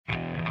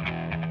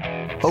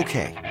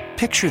Okay,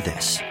 picture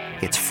this.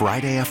 It's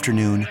Friday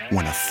afternoon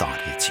when a thought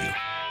hits you.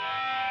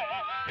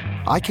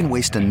 I can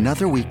waste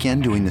another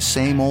weekend doing the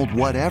same old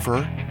whatever,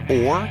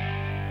 or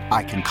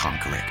I can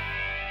conquer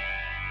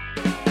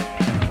it.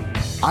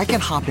 I can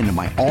hop into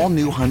my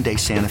all-new Hyundai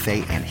Santa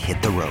Fe and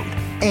hit the road.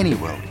 Any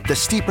road. The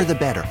steeper the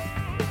better.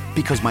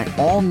 Because my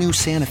all-new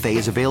Santa Fe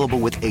is available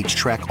with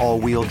H-Track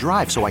all-wheel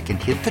drive, so I can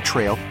hit the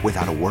trail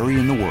without a worry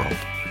in the world.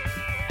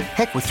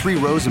 Heck, with 3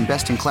 rows and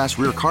best-in-class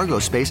rear cargo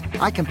space,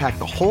 I can pack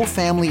the whole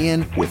family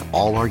in with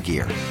all our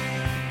gear.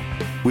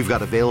 We've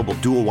got available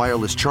dual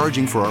wireless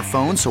charging for our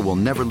phones, so we'll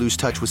never lose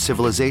touch with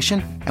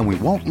civilization, and we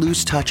won't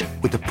lose touch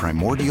with the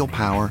primordial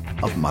power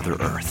of Mother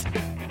Earth.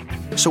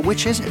 So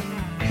which is it?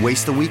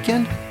 Waste the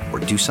weekend or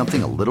do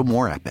something a little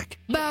more epic?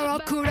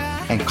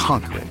 And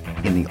conquer it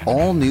in the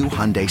all-new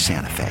Hyundai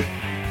Santa Fe.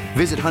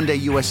 Visit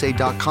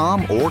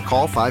HyundaiUSA.com or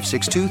call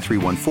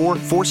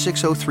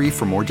 562-314-4603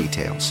 for more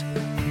details.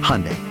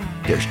 Hyundai,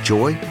 there's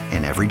joy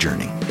in every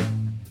journey.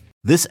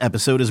 This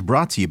episode is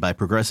brought to you by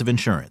Progressive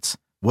Insurance.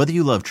 Whether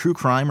you love true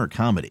crime or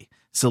comedy,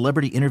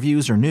 celebrity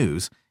interviews or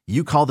news,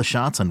 you call the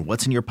shots on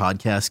what's in your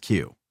podcast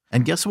queue.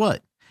 And guess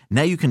what?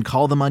 Now you can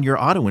call them on your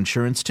auto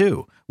insurance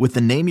too with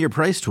the Name Your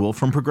Price tool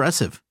from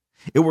Progressive.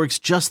 It works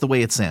just the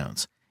way it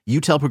sounds. You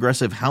tell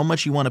Progressive how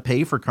much you want to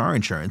pay for car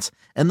insurance,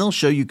 and they'll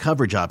show you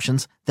coverage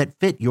options that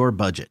fit your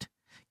budget.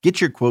 Get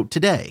your quote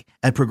today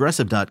at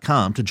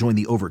Progressive.com to join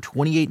the over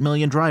 28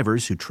 million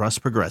drivers who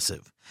trust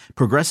Progressive.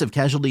 Progressive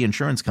Casualty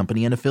Insurance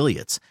Company and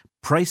Affiliates.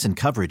 Price and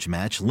coverage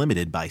match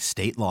limited by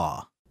state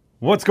law.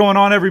 What's going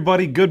on,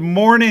 everybody? Good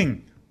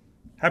morning.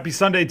 Happy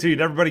Sunday to you.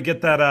 Did everybody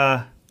get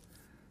that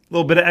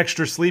little bit of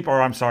extra sleep?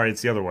 Or I'm sorry,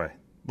 it's the other way. A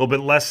little bit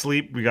less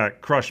sleep. We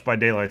got crushed by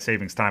daylight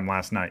savings time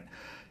last night.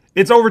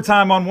 It's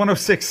overtime on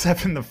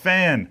 106.7 The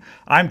Fan.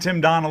 I'm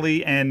Tim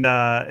Donnelly,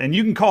 and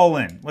you can call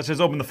in. Let's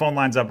just open the phone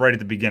lines up right at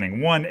the beginning.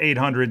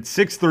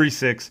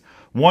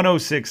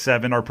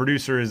 1-800-636-1067. Our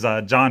producer is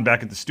John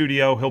back at the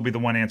studio. He'll be the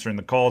one answering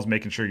the calls,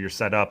 making sure you're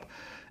set up.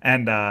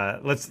 And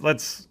let's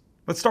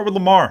start with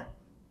Lamar.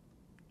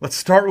 Let's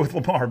start with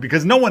Lamar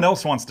because no one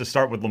else wants to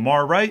start with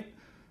Lamar, right?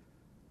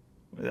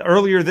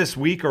 Earlier this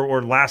week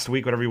or last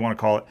week, whatever you want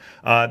to call it,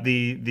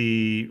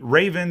 the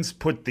Ravens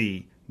put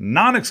the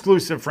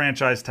non-exclusive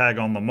franchise tag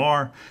on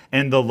Lamar,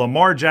 and the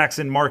Lamar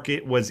Jackson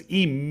market was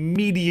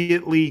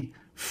immediately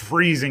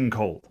freezing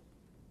cold.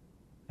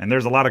 And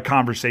there's a lot of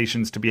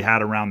conversations to be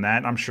had around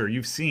that. I'm sure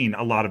you've seen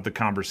a lot of the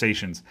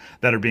conversations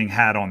that are being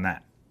had on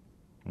that.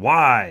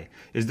 Why?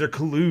 Is there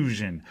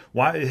collusion?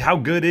 Why? How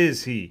good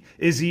is he?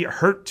 Is he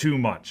hurt too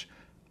much?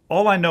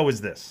 All I know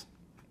is this.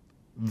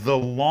 The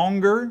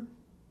longer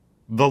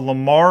the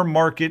Lamar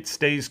market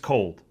stays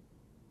cold,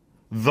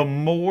 the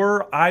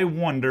more I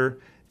wonder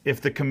if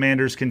the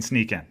Commanders can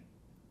sneak in.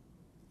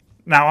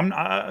 Now, I'm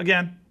not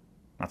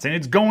saying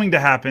it's going to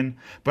happen,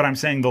 but I'm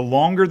saying the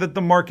longer that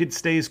the market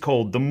stays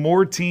cold, the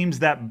more teams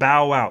that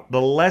bow out, the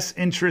less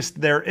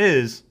interest there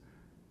is.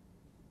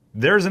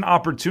 There's an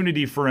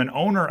opportunity for an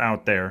owner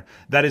out there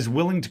that is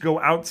willing to go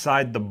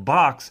outside the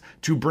box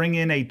to bring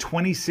in a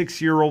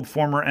 26-year-old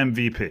former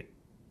MVP.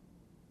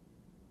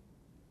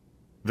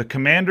 The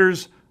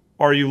Commanders,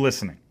 are you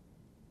listening?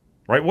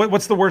 Right?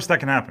 What's the worst that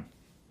can happen?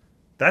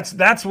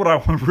 That's what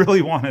I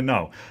really want to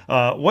know.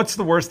 What's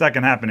the worst that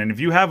can happen? And if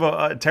you have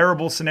a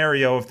terrible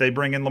scenario, if they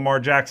bring in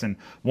Lamar Jackson,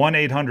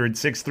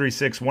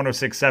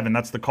 1-800-636-1067,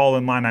 that's the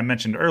call-in line I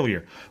mentioned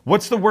earlier.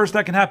 What's the worst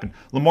that can happen?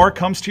 Lamar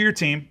comes to your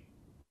team.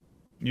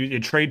 You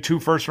trade 2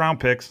 first-round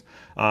picks.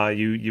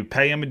 You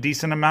pay him a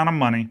decent amount of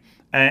money,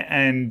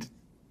 and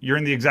you're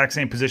in the exact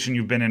same position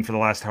you've been in for the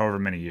last however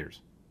many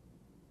years.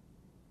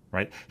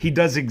 Right? He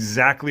does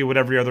exactly what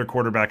every other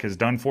quarterback has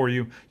done for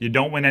you. You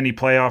don't win any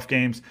playoff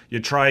games.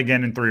 You try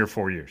again in 3 or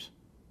 4 years.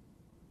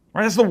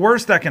 Right? That's the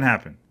worst that can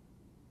happen.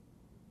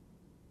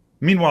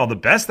 Meanwhile, the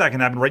best that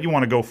can happen, right? You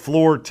want to go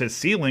floor to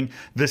ceiling.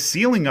 The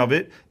ceiling of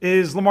it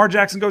is Lamar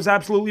Jackson goes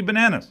absolutely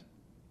bananas.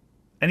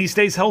 And he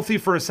stays healthy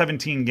for a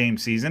 17-game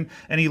season,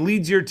 and he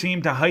leads your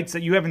team to heights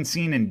that you haven't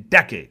seen in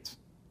decades.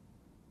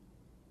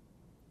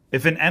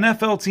 If an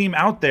NFL team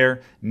out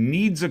there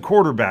needs a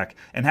quarterback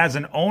and has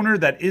an owner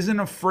that isn't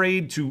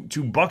afraid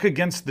to buck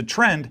against the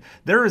trend,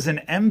 there is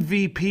an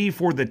MVP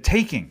for the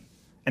taking.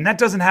 And that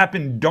doesn't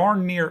happen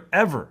darn near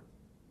ever.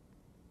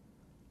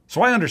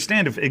 So I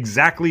understand if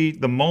exactly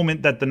the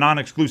moment that the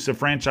non-exclusive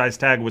franchise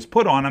tag was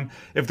put on him,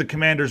 if the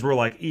Commanders were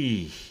like,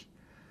 we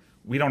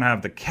don't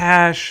have the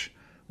cash,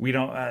 we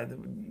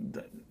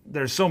don't,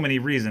 there's so many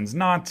reasons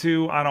not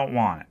to, I don't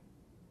want it.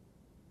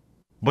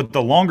 But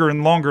the longer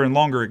and longer and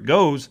longer it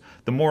goes,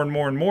 the more and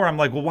more and more I'm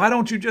like, well, why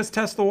don't you just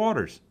test the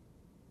waters?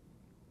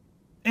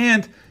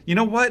 And you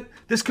know what?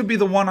 This could be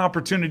the one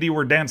opportunity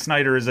where Dan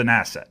Snyder is an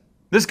asset.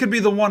 This could be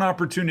the one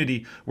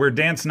opportunity where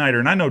Dan Snyder,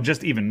 and I know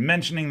just even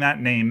mentioning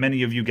that name,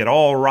 many of you get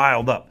all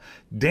riled up.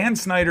 Dan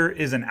Snyder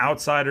is an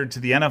outsider to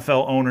the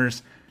NFL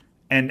owners,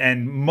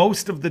 and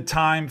most of the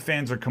time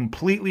fans are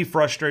completely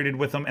frustrated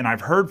with him, and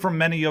I've heard from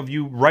many of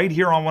you right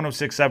here on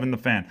 106.7 The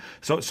Fan.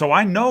 So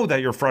I know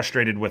that you're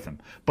frustrated with him,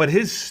 but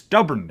his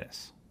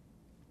stubbornness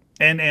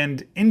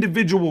and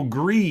individual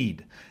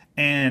greed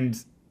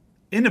and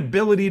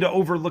inability to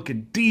overlook a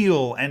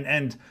deal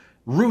and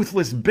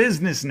ruthless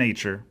business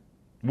nature,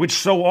 which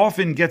so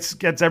often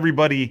gets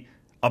everybody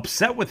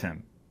upset with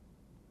him,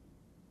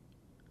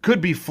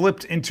 could be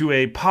flipped into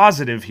a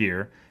positive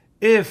here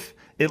if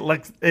it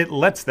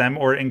lets them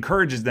or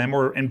encourages them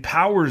or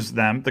empowers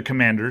them, the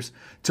Commanders,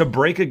 to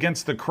break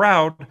against the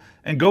crowd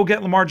and go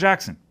get Lamar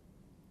Jackson.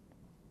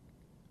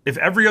 If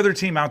every other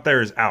team out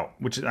there is out,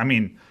 which, I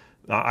mean,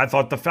 I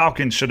thought the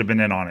Falcons should have been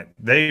in on it.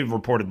 They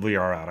reportedly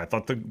are out. I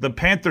thought the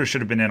Panthers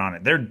should have been in on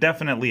it. They're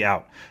definitely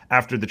out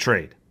after the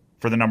trade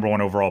for the number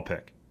 1 overall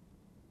pick.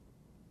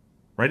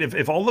 Right?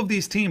 If all of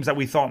these teams that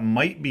we thought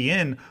might be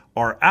in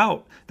are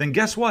out, then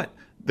guess what?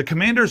 The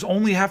Commanders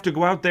only have to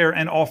go out there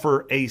and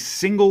offer a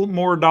single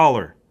more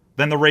dollar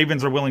than the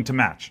Ravens are willing to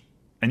match,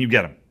 and you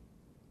get them.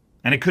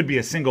 And it could be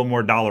a single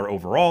more dollar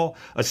overall,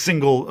 a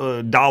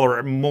single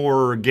dollar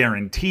more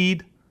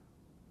guaranteed.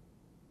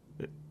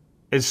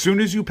 As soon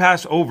as you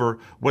pass over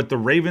what the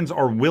Ravens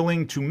are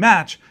willing to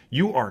match,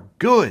 you are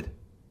good.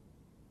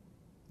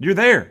 You're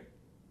there.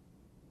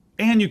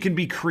 And you can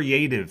be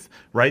creative,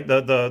 right?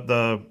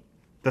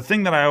 The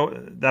thing that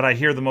I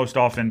hear the most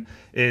often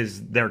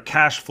is they're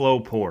cash flow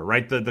poor,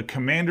 right? The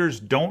Commanders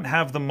don't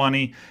have the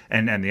money,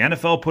 and the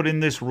NFL put in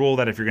this rule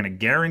that if you're going to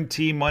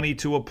guarantee money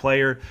to a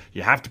player,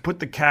 you have to put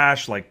the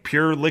cash, like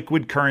pure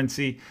liquid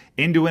currency,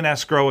 into an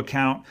escrow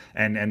account,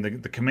 and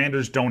the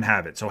Commanders don't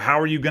have it. So how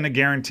are you going to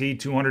guarantee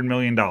 $200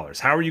 million?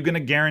 How are you going to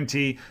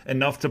guarantee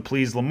enough to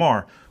please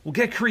Lamar? Well,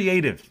 get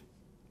creative.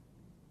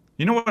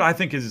 You know what I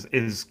think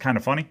is kind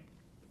of funny?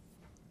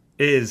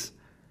 Is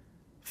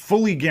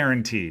fully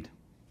guaranteed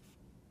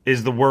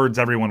is the words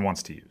everyone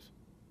wants to use.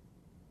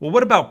 Well,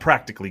 what about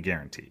practically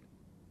guaranteed?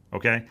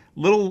 Okay,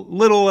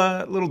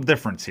 little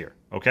difference here.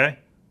 Okay,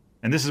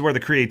 and this is where the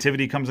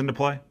creativity comes into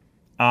play.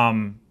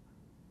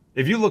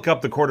 If you look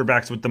up the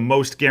quarterbacks with the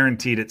most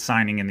guaranteed at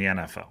signing in the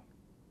NFL,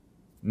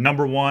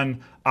 number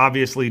 1,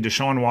 obviously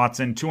Deshaun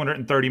Watson,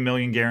 $230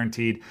 million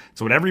guaranteed.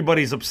 It's what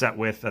everybody's upset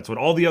with. That's what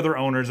all the other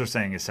owners are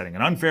saying is setting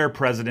an unfair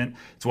precedent.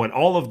 It's what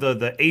all of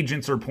the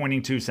agents are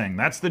pointing to, saying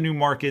that's the new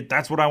market.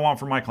 That's what I want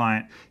for my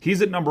client.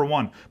 He's at number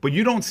 1. But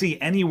you don't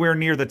see anywhere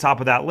near the top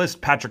of that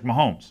list Patrick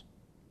Mahomes.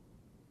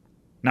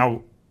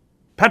 Now,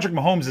 Patrick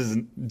Mahomes is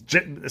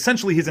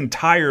essentially his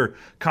entire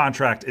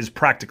contract is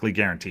practically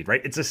guaranteed,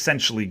 right? It's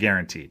essentially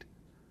guaranteed.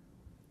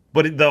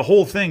 But the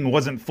whole thing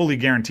wasn't fully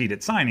guaranteed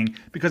at signing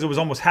because it was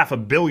almost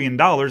 $500 million,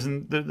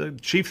 and the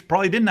Chiefs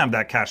probably didn't have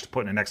that cash to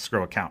put in an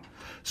escrow account.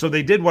 So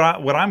they did what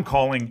I'm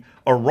calling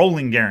a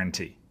rolling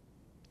guarantee,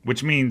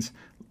 which means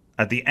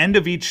at the end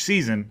of each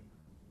season,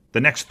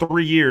 the next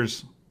 3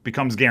 years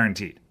becomes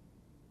guaranteed.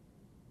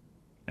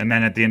 And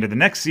then at the end of the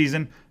next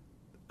season,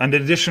 an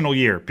additional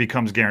year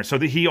becomes guaranteed. So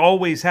that he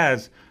always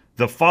has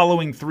the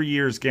following 3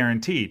 years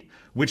guaranteed,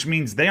 which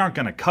means they aren't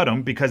going to cut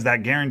him because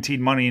that guaranteed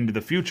money into the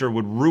future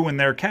would ruin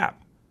their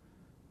cap.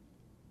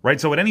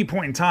 Right? So at any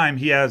point in time,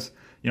 he has,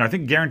 I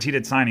think guaranteed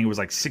at signing was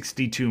like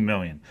 $62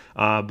 million.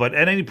 But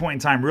at any point in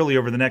time, really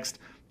over the next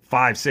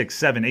 5, 6,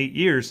 7, 8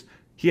 years,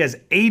 he has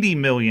 $80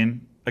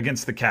 million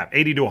against the cap,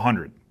 80 to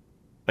 100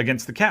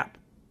 against the cap.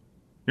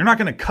 You're not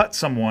going to cut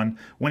someone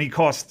when he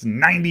costs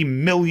 $90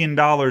 million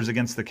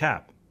against the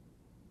cap.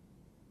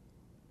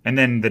 And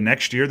then the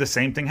next year, the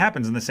same thing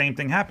happens, and the same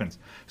thing happens.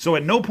 So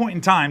at no point in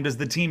time does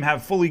the team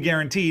have fully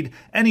guaranteed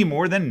any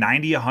more than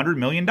 $90, $100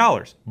 million.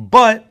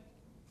 But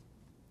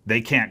they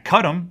can't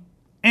cut him,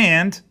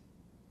 and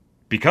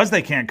because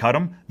they can't cut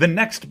him, the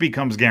next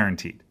becomes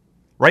guaranteed,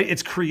 right?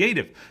 It's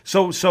creative.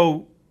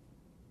 So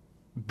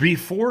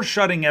before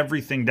shutting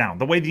everything down,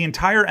 the way the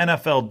entire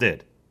NFL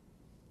did,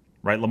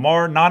 right?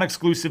 Lamar,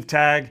 non-exclusive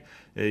tag.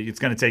 It's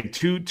going to take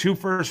two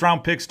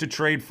first-round picks to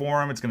trade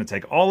for him. It's going to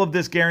take all of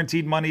this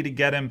guaranteed money to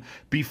get him.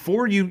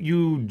 Before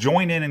you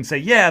join in and say,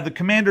 yeah, the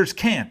Commanders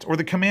can't or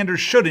the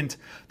Commanders shouldn't,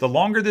 the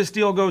longer this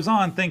deal goes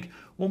on, think,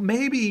 well,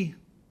 maybe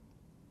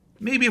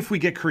if we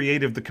get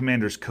creative, the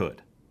Commanders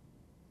could.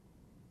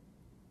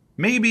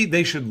 Maybe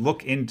they should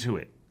look into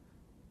it.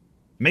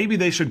 Maybe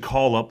they should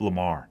call up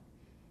Lamar.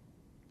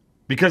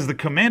 Because the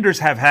Commanders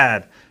have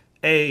had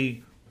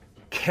a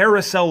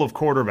carousel of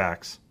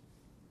quarterbacks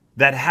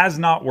that has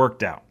not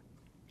worked out.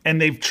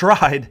 And they've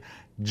tried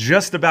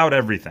just about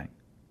everything.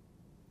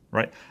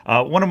 Right?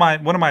 One of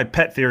my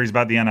pet theories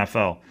about the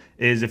NFL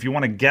is if you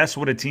want to guess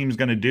what a team's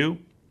going to do,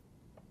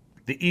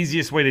 the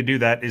easiest way to do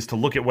that is to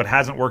look at what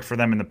hasn't worked for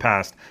them in the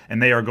past,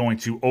 and they are going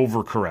to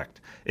overcorrect.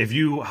 If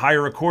you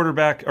hire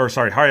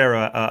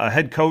a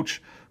head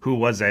coach who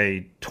was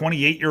a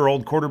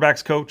 28-year-old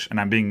quarterback's coach, and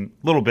I'm being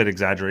a little bit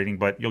exaggerating,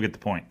 but you'll get the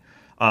point.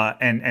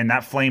 And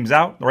that flames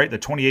out, right? The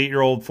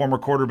 28-year-old former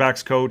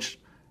quarterback's coach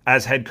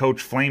as head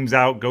coach flames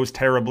out, goes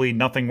terribly,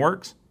 nothing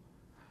works.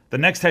 The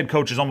next head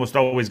coach is almost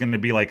always going to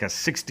be like a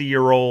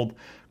 60-year-old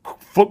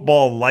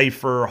football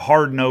lifer,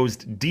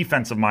 hard-nosed,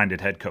 defensive-minded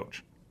head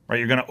coach, right?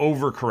 You're going to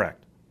overcorrect.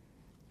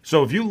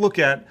 So if you look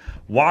at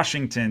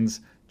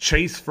Washington's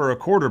chase for a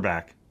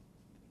quarterback,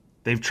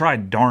 they've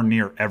tried darn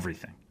near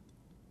everything,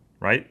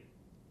 right?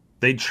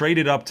 They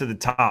traded up to the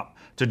top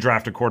to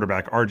draft a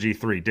quarterback,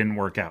 RG3, didn't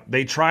work out.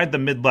 They tried the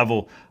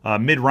mid-level,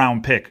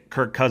 mid-round pick,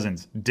 Kirk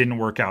Cousins, didn't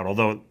work out,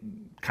 although it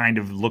kind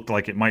of looked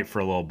like it might for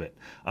a little bit.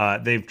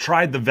 They've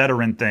tried the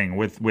veteran thing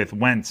with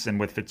Wentz and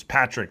with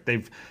Fitzpatrick.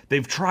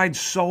 They've tried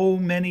so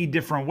many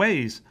different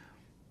ways.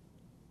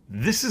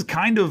 This is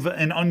kind of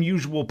an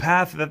unusual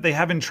path that they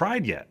haven't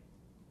tried yet.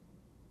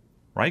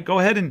 Right? Go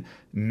ahead and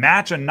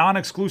match a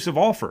non-exclusive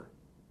offer.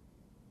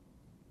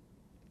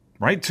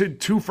 Right?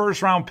 Two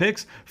first-round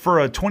picks for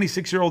a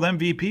 26-year-old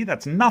MVP,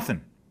 that's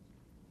nothing.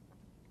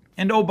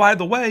 And oh, by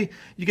the way,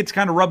 you get to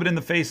kind of rub it in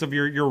the face of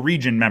your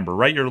region member,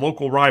 right? Your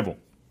local rival.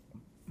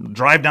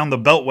 Drive down the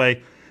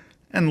Beltway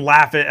and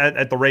laugh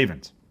at the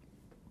Ravens.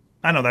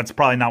 I know that's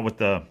probably not what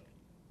the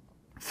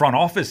front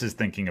office is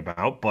thinking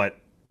about, but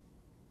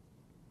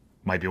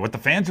might be what the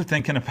fans are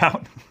thinking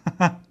about.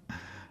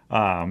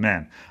 Oh,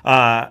 man.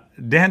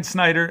 Dan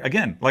Snyder,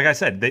 again, like I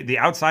said, the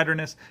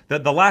outsiderness.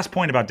 The last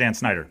point about Dan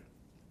Snyder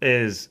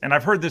is, and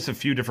I've heard this a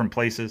few different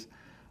places,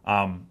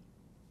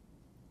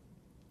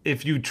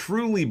 if you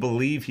truly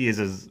believe he is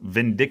as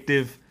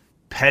vindictive,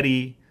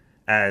 petty,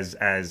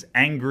 as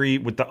angry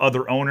with the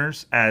other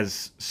owners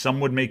as some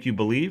would make you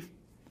believe,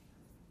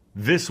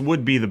 this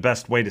would be the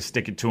best way to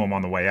stick it to him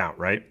on the way out,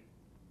 right?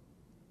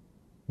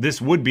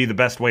 This would be the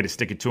best way to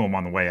stick it to him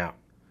on the way out.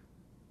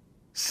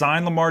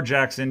 Sign Lamar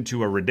Jackson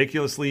to a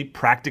ridiculously,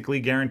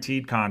 practically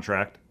guaranteed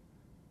contract,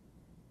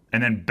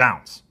 and then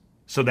bounce.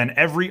 So then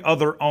every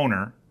other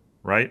owner,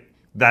 right,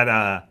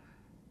 that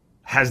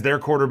has their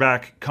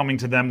quarterback coming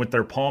to them with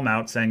their palm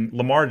out saying,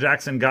 Lamar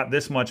Jackson got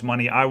this much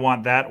money, I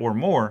want that or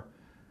more,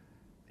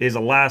 is a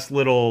last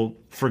little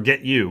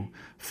forget you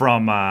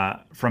from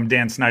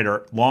Dan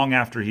Snyder long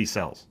after he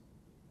sells.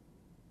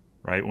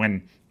 Right?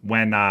 When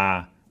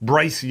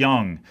Bryce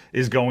Young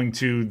is going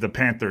to the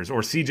Panthers,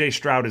 or CJ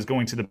Stroud is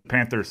going to the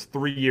Panthers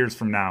 3 years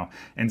from now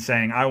and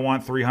saying, I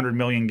want $300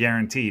 million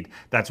guaranteed.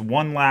 That's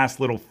one last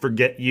little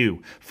forget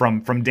you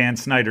from Dan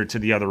Snyder to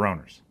the other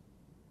owners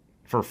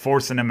for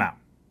forcing him out.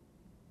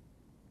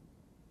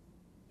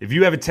 If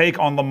you have a take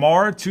on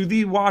Lamar to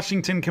the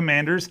Washington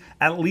Commanders,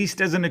 at least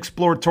as an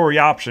exploratory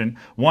option,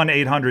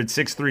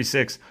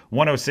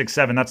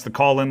 1-800-636-1067. That's the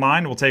call-in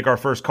line. We'll take our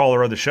first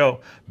caller of the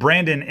show.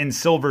 Brandon in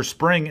Silver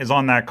Spring is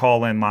on that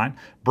call-in line.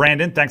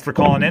 Brandon, thanks for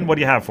calling in. What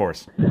do you have for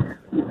us?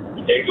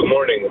 Hey, good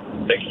morning.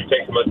 Thanks for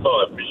taking my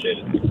call. I appreciate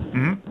it.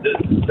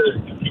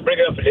 Mm-hmm. You bring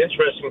up an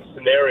interesting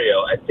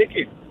scenario. I think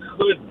it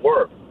could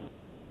work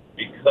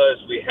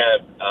because we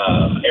have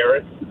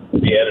Eric,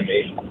 the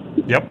enemy.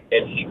 Yep.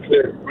 And he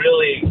could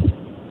really,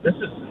 this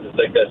is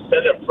like a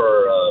setup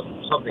for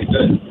something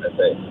good, I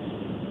think.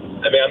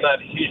 I mean, I'm not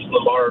a huge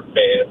Lamar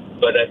fan,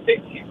 but I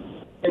think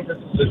this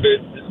could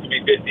be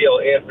a good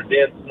deal. And for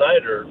Dan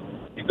Snyder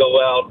to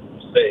go out,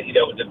 say,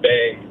 with the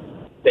bang,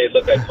 say,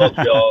 look, I told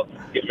y'all,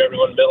 give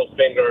everyone a middle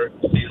finger,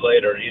 see you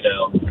later,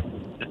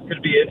 This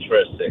could be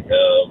interesting.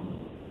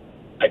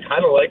 I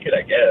kind of like it,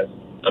 I guess.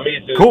 I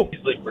mean, it's cool.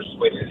 Easily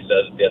persuaded he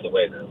does it the other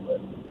way now.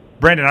 But.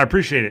 Brandon, I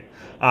appreciate it.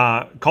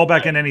 Call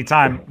back in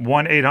anytime,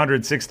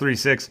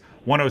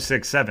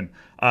 1-800-636-1067.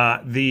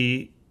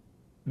 The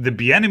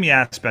Bieniemy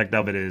aspect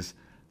of it is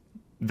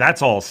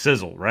that's all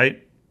sizzle,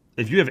 right?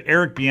 If you have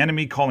Eric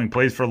Bieniemy calling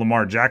plays for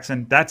Lamar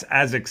Jackson, that's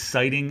as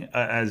exciting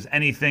as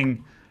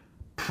anything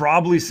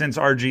probably since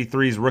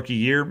RG3's rookie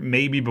year,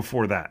 maybe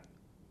before that.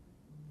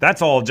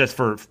 That's all just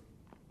for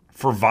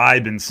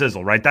vibe and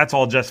sizzle, right? That's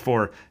all just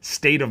for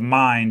state of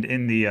mind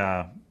in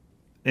the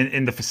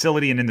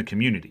facility and in the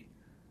community.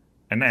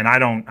 And I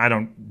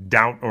don't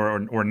doubt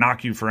or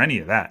knock you for any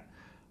of that.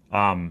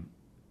 I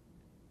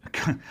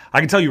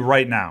can tell you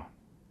right now,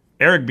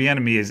 Eric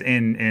Bieniemy is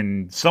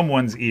in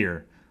someone's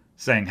ear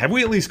saying, have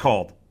we at least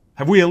called?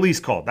 Have we at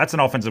least called? That's an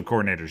offensive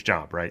coordinator's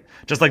job, right?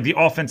 Just like the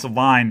offensive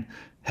line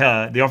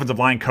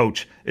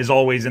coach is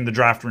always in the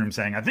draft room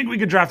saying, I think we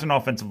could draft an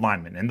offensive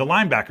lineman. And the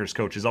linebackers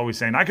coach is always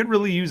saying, I could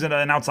really use an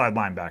outside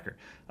linebacker.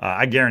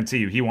 I guarantee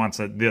you he wants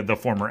the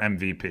former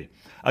MVP.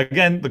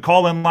 Again, the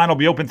call-in line will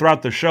be open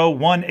throughout the show,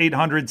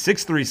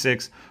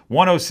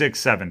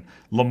 1-800-636-1067.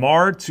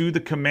 Lamar to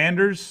the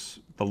Commanders.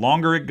 The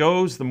longer it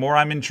goes, the more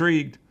I'm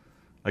intrigued.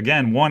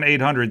 Again,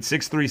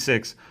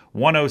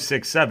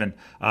 1-800-636-1067.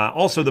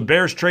 Also, the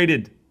Bears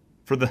traded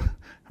the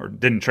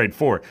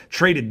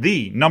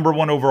number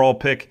one overall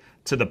pick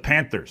to the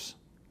Panthers.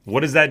 What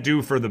does that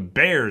do for the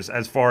Bears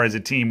as far as a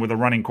team with a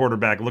running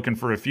quarterback looking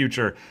for a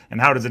future, and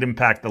how does it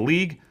impact the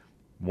league?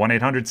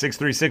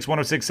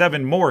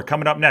 1-800-636-1067. More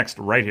coming up next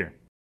right here.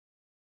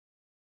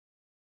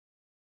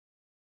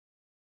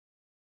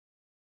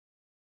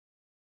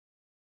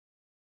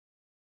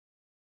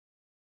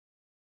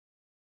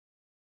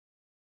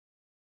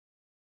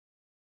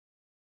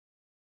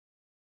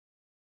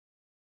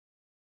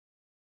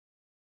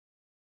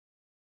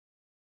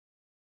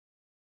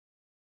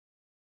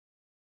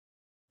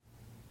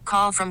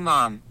 Call from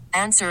mom.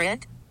 Answer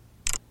it.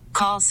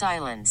 Call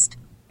silenced.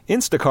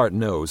 Instacart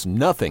knows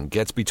nothing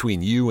gets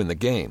between you and the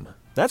game.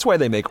 That's why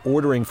they make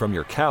ordering from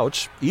your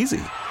couch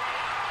easy.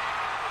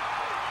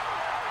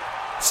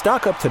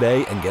 Stock up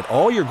today and get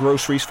all your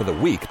groceries for the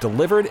week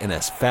delivered in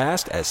as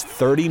fast as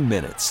 30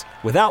 minutes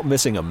without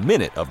missing a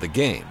minute of the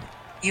game.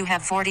 You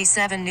have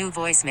 47 new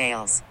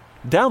voicemails.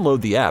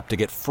 Download the app to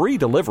get free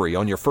delivery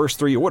on your first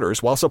 3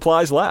 orders while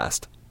supplies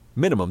last.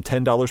 Minimum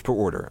 $10 per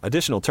order.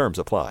 Additional terms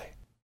apply.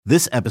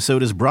 This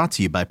episode is brought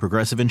to you by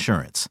Progressive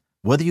Insurance.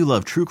 Whether you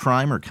love true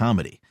crime or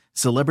comedy,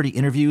 celebrity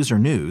interviews or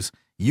news,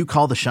 you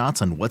call the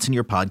shots on what's in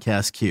your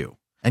podcast queue.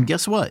 And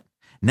guess what?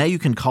 Now you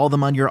can call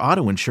them on your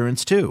auto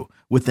insurance too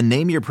with the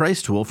Name Your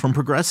Price tool from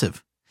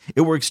Progressive.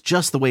 It works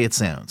just the way it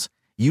sounds.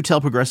 You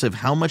tell Progressive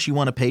how much you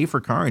want to pay for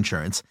car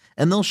insurance,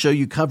 and they'll show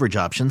you coverage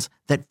options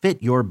that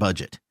fit your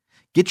budget.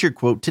 Get your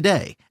quote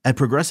today at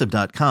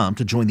Progressive.com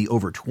to join the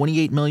over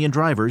 28 million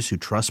drivers who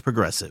trust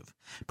Progressive.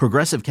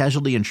 Progressive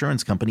Casualty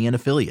Insurance Company and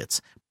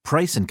Affiliates.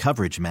 Price and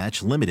coverage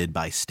match limited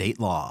by state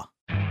law.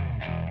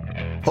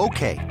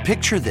 Okay,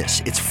 picture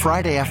this. It's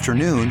Friday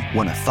afternoon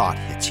when a thought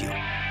hits you.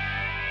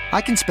 I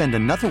can spend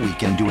another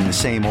weekend doing the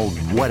same old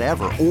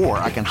whatever, or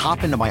I can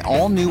hop into my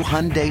all-new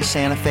Hyundai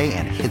Santa Fe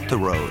and hit the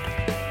road.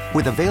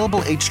 With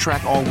available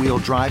H-Track all-wheel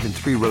drive and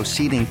 3-row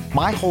seating,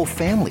 my whole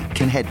family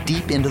can head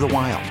deep into the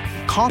wild.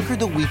 Conquer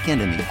the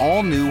weekend in the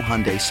all-new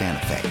Hyundai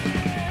Santa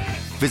Fe.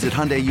 Visit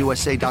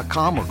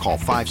HyundaiUSA.com or call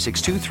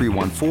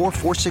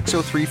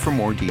 562-314-4603 for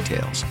more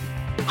details.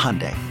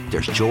 Hyundai,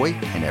 there's joy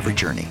in every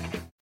journey.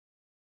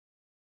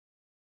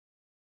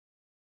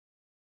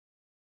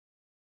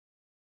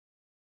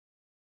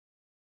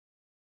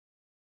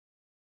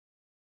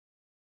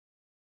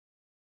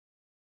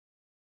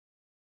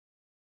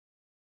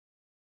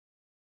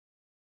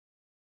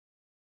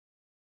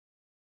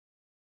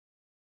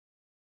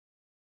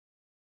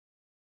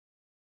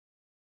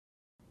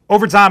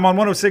 Overtime on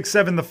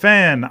 106.7 The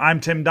Fan. I'm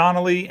Tim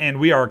Donnelly, and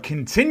we are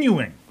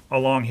continuing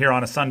along here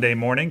on a Sunday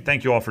morning.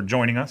 Thank you all for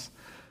joining us.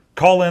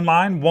 Call-in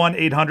line,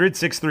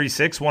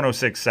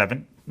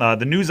 1-800-636-1067.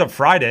 The news of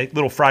Friday,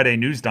 little Friday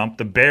news dump,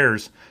 the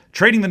Bears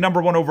trading the number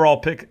 1 overall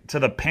pick to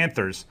the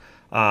Panthers.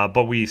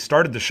 But we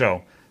started the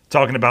show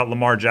talking about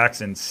Lamar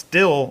Jackson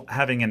still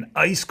having an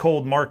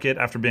ice-cold market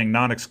after being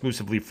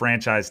non-exclusively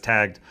franchise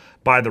tagged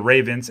by the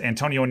Ravens.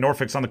 Antonio and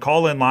Norfolk's on the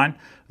call-in line.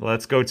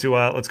 Let's go to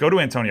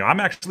Antonio. I'm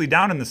actually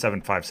down in the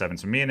 757,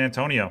 so me and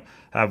Antonio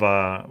have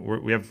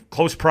we have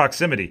close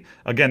proximity.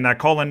 Again, that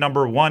call-in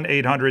number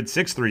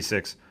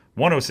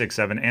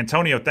 1-800-636-1067.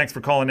 Antonio, thanks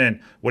for calling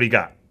in. What do you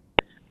got?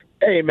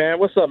 Hey man,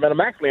 what's up, man?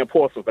 I'm actually in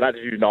Portsmouth, but I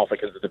just use Norfolk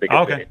because it's the biggest.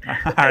 Okay, all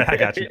right, I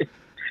got you.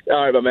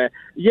 All right, but man,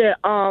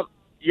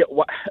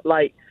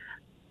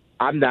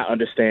 I'm not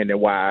understanding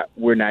why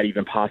we're not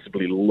even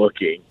possibly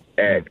looking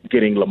at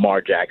getting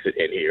Lamar Jackson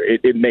in here.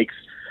 It makes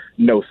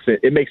no sense.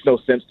 It makes no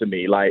sense to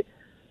me. Like,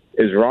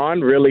 is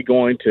Ron really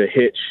going to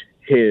hitch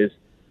his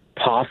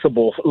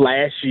possible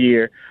last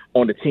year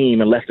on the team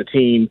unless the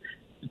team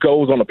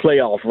goes on a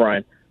playoff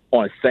run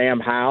on Sam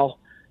Howell?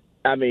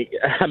 I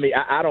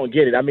don't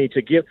get it. I mean,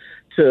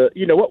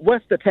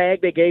 what's the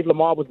tag they gave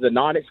Lamar? Was it the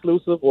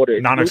non-exclusive or the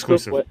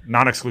non-exclusive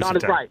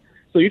tag? Right.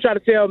 So you're trying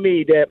to tell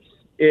me that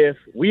if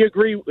we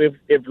agree,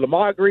 if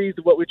Lamar agrees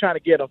to what we're trying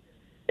to get him,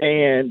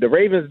 and the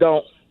Ravens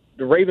don't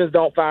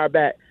fire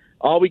back,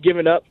 all we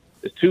giving up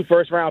is 2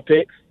 first-round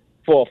picks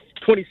for a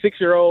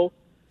 26-year-old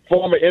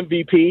former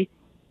MVP,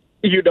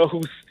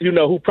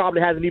 who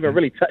probably hasn't even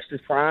really touched his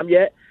prime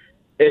yet,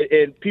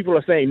 and people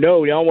are saying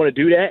no, you don't want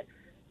to do that.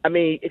 I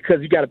mean,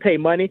 because you got to pay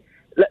money.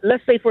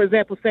 Let's say, for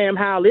example, Sam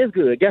Howell is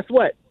good. Guess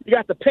what? You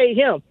got to pay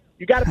him.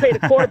 You got to pay the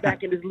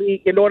quarterback in this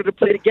league in order to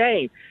play the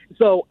game.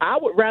 So I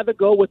would rather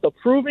go with a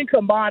proven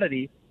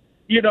commodity,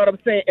 you know what I'm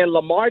saying, and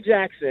Lamar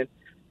Jackson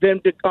than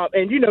to,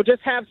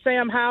 just have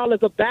Sam Howell as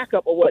a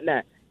backup or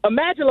whatnot.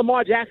 Imagine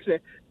Lamar Jackson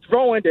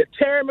throwing to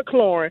Terry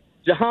McLaurin,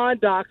 Jahan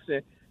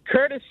Dotson,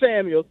 Curtis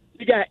Samuel.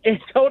 You got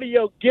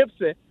Antonio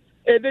Gibson,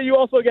 and then you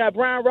also got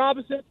Brian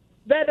Robinson.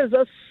 That is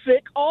a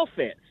sick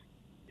offense.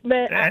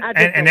 Man,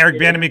 and Eric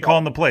Bieniemy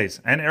calling the plays.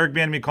 Thank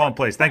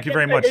you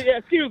very much.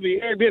 Excuse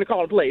me, Eric Bieniemy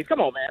calling the plays. Come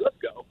on, man, let's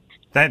go.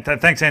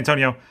 Thanks,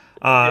 Antonio.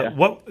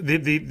 What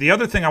the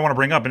other thing I want to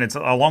bring up, and it's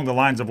along the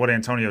lines of what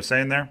Antonio's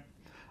saying there.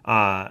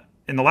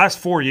 In the last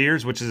 4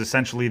 years, which is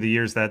essentially the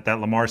years that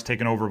Lamar's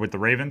taken over with the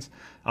Ravens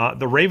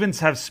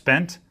have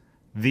spent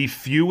the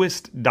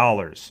fewest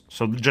dollars,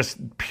 so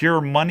just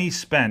pure money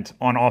spent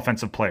on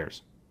offensive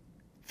players.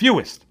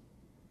 Fewest.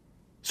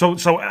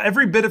 So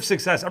every bit of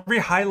success, every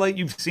highlight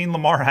you've seen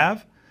Lamar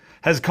have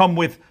has come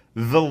with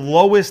the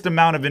lowest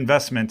amount of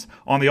investment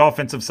on the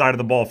offensive side of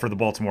the ball for the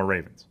Baltimore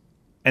Ravens.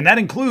 And that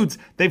includes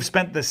they've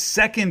spent the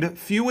second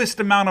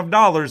fewest amount of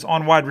dollars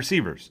on wide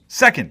receivers.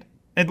 Second,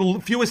 and the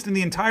fewest in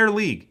the entire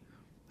league.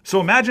 So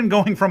imagine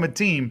going from a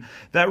team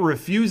that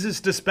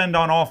refuses to spend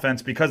on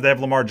offense because they have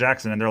Lamar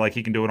Jackson and they're like,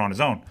 he can do it on his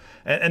own.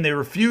 And they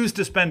refuse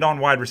to spend on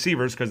wide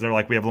receivers because they're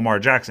like, we have Lamar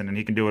Jackson and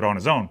he can do it on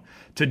his own.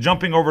 To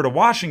jumping over to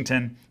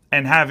Washington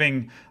and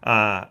having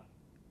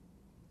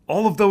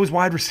all of those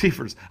wide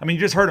receivers. I mean,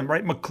 you just heard him,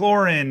 right?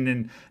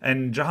 McLaurin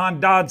and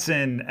Jahan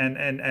Dotson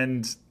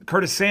and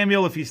Curtis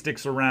Samuel if he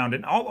sticks around.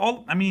 And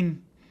all I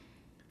mean,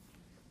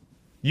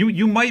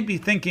 you might be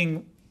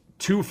thinking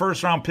 2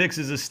 first-round picks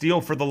is a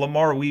steal for the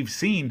Lamar we've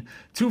seen.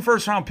 2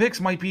 first-round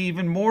picks might be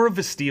even more of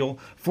a steal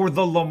for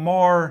the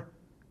Lamar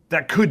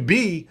that could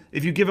be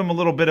if you give him a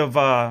little bit of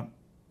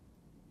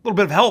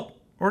help,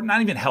 or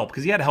not even help,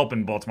 because he had help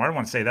in Baltimore. I don't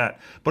want to say that,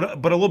 but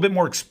a little bit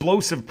more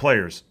explosive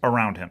players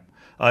around him.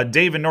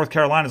 Dave in North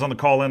Carolina is on the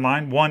call-in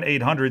line,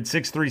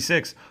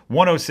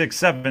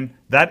 1-800-636-1067.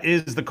 That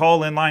is the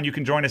call-in line. You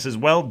can join us as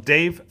well.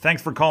 Dave,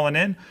 thanks for calling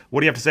in. What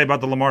do you have to say about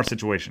the Lamar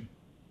situation?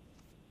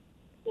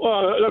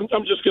 Well,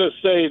 I'm just going to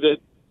say that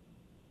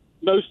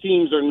most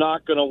teams are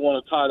not going to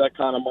want to tie that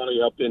kind of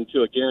money up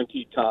into a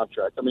guaranteed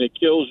contract. I mean, it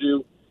kills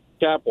you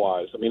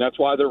cap-wise. I mean, that's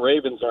why the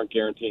Ravens aren't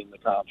guaranteeing the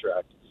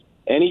contract.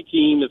 Any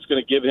team that's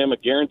going to give him a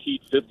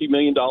guaranteed $50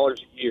 million a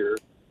year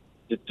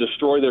to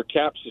destroy their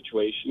cap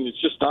situation, it's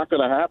just not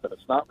going to happen.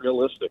 It's not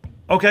realistic.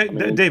 Okay, I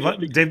mean, Dave,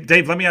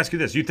 let me ask you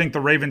this. You think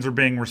the Ravens are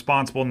being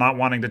responsible, not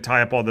wanting to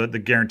tie up all the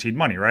guaranteed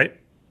money, right?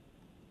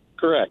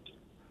 Correct.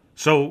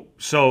 So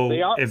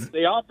if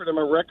they offered him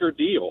a record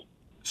deal.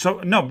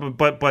 So no,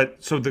 but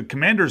so the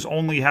Commanders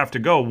only have to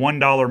go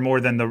 $1 more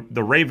than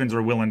the Ravens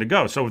are willing to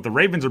go. So if the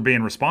Ravens are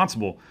being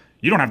responsible,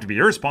 you don't have to be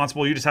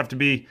irresponsible. You just have to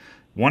be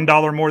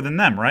 $1 more than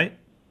them, right?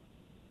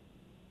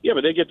 Yeah,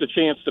 but they get the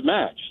chance to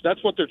match.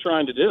 That's what they're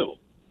trying to do.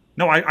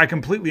 No, I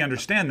completely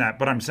understand that,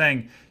 but I'm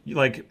saying,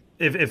 like,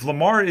 if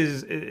Lamar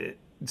is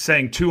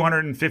saying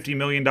 $250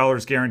 million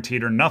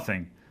guaranteed or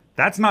nothing,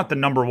 that's not the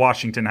number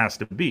Washington has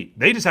to beat.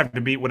 They just have to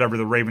beat whatever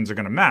the Ravens are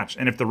going to match.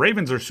 And if the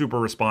Ravens are super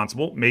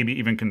responsible, maybe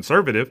even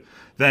conservative,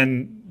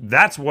 then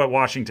that's what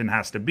Washington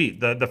has to beat.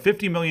 The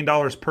 $50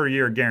 million per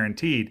year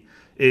guaranteed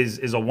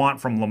is a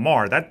want from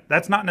Lamar.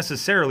 That's not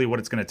necessarily what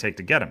it's going to take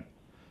to get him.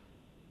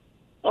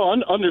 Oh,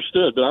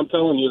 understood. But I'm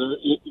telling you,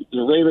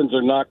 the Ravens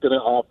are not going to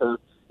offer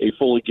a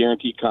fully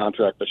guaranteed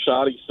contract.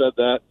 Bisciotti said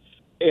that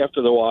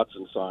after the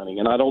Watson signing,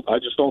 and I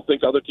just don't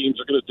think other teams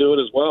are going to do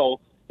it as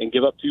well and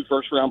give up 2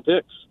 first-round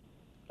picks.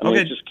 I mean,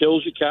 it just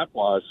kills you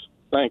cap-wise.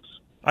 Thanks.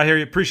 I hear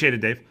you. Appreciate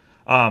it, Dave.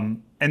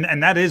 And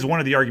that is one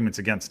of the arguments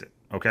against it,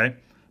 okay?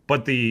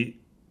 But the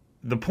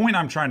point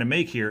I'm trying to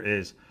make here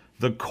is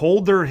the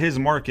colder his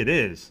market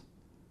is,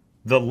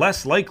 the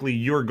less likely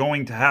you're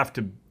going to have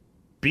to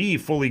be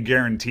fully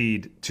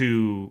guaranteed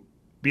to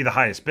be the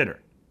highest bidder,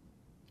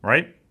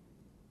 right?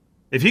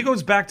 If he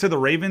goes back to the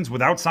Ravens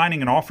without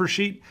signing an offer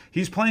sheet,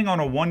 he's playing on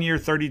a 1-year,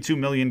 $32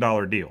 million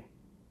deal.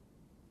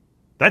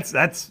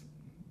 That's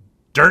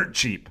dirt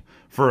cheap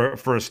for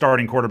a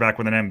starting quarterback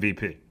with an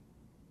MVP.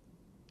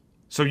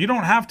 So you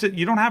don't have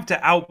to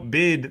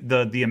outbid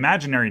the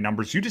imaginary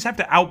numbers. You just have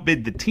to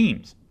outbid the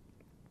teams.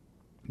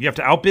 You have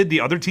to outbid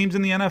the other teams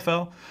in the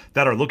NFL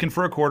that are looking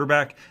for a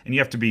quarterback, and you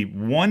have to be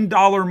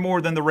 $1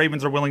 more than the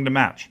Ravens are willing to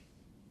match.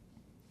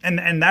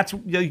 And that's,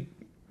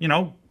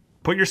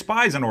 put your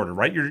spies in order,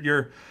 right?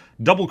 Your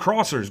double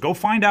crossers. Go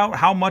find out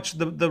how much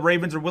the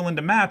Ravens are willing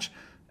to match,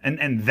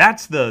 and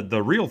that's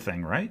the real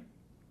thing, right?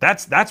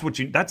 That's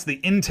the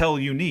intel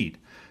you need.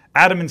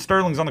 Adam in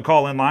Sterling's on the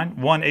call-in line,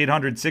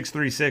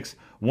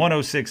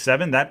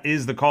 1-800-636-1067. That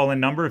is the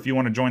call-in number if you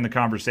want to join the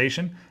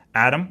conversation.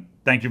 Adam,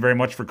 thank you very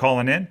much for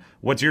calling in.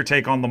 What's your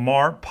take on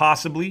Lamar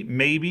possibly,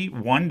 maybe,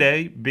 one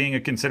day being a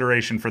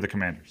consideration for the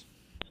Commanders?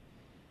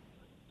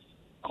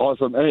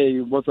 Awesome.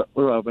 Hey, what's up,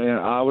 man?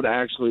 I would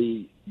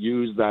actually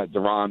use that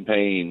Daron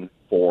Payne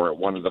for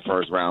one of the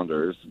first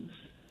rounders.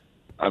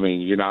 I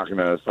mean, you're not going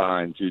to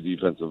assign two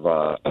defensive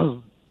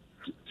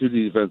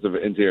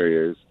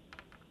interiors,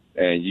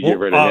 and you get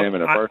rid of him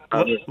in a first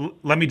rounder.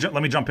 Let me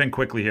jump in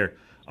quickly here.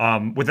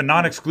 With a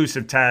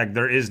non-exclusive tag,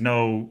 there is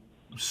no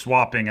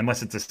swapping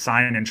unless it's a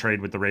sign-and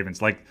trade with the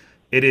Ravens. Like,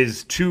 it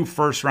is 2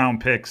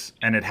 first-round picks,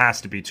 and it has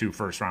to be 2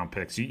 first-round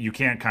picks. You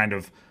can't kind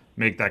of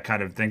make that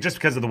kind of thing just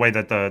because of the way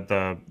that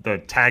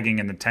the tagging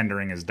and the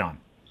tendering is done.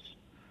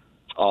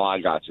 Oh, I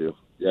got you.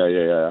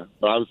 Yeah.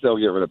 But I would still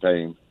get rid of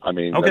Payne. I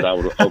mean, okay. That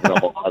would open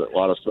up a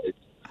lot of space.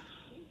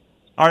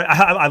 All right,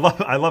 I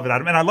love it,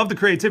 Adam, and I love the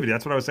creativity.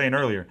 That's what I was saying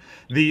earlier.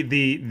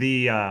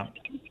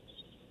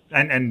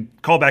 And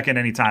call back in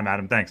anytime,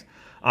 Adam. Thanks.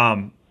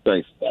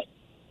 Thanks.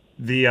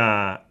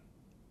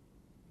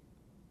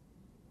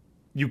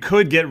 You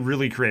could get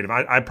really creative.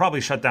 I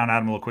probably shut down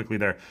Adam a little quickly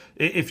there.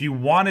 If you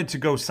wanted to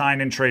go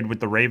sign and trade with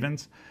the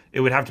Ravens, it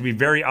would have to be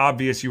very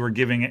obvious you were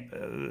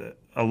giving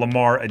a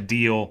Lamar a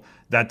deal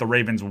that the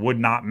Ravens would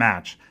not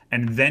match.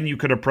 And then you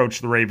could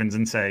approach the Ravens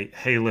and say,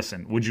 hey,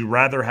 listen, would you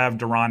rather have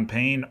Daron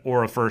Payne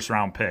or a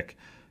first-round pick?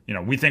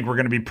 We think we're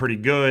going to be pretty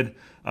good.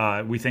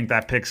 We think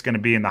that pick's going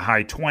to be in the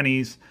high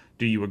 20s.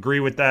 Do you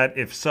agree with that?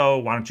 If so,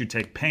 why don't you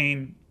take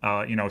Payne,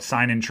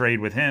 sign and trade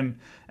with him,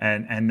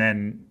 and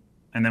then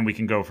we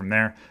can go from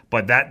there.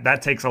 But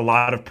that takes a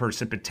lot of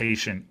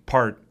participation,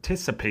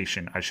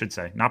 I should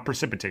say, not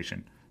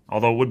precipitation,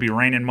 although it would be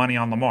raining money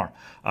on Lamar.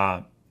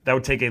 That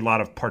would take a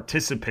lot of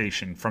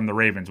participation from the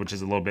Ravens, which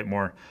is a little bit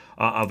more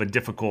of a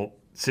difficult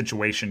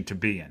situation to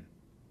be in.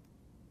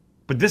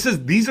 But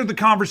these are the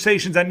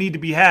conversations that need to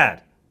be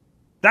had.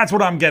 That's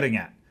what I'm getting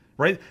at,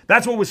 right?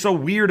 That's what was so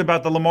weird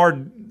about the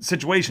Lamar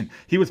situation.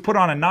 He was put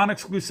on a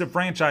non-exclusive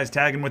franchise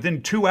tag, and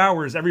within 2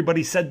 hours,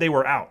 everybody said they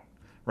were out,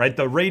 right?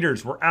 The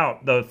Raiders were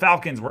out. The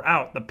Falcons were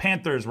out. The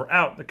Panthers were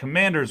out. The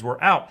Commanders were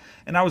out.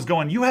 And I was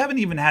going, you haven't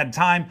even had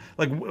time.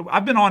 Like,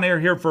 I've been on air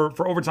here for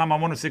Overtime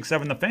on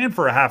 106.7 The Fan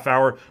for a half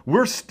hour.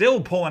 We're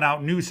still pulling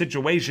out new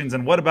situations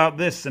and what about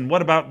this and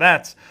what about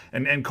that?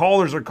 And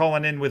callers are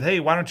calling in with, hey,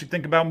 why don't you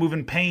think about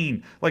moving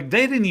Payne? Like,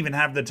 they didn't even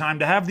have the time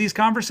to have these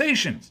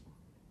conversations.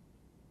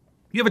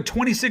 You have a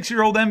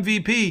 26-year-old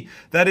MVP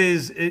that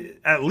is,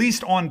 at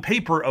least on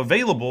paper,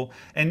 available,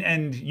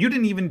 and you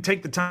didn't even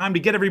take the time to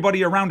get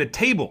everybody around a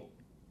table.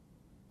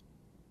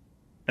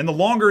 And the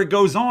longer it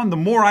goes on, the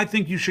more I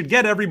think you should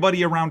get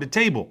everybody around a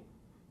table.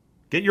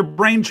 Get your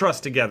brain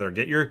trust together.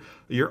 Get your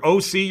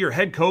OC, your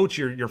head coach,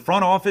 your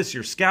front office,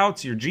 your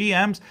scouts, your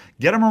GMs.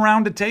 Get them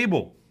around a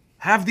table.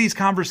 Have these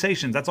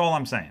conversations. That's all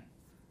I'm saying.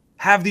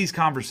 Have these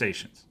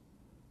conversations.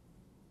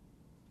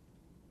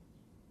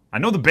 I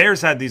know the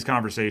Bears had these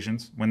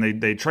conversations when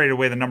they traded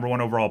away the number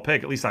 1 overall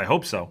pick. At least I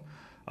hope so.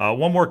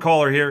 One more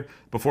caller here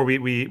before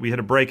we hit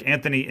a break.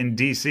 Anthony in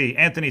D.C.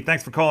 Anthony,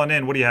 thanks for calling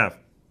in. What do you have?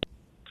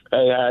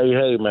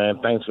 Hey, man.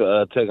 Thanks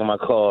for taking my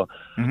call.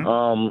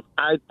 Mm-hmm.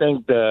 I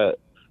think that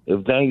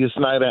if Daniel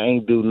Snyder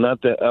ain't do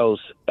nothing else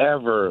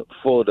ever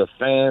for the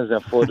fans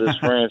and for this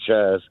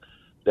franchise,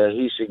 that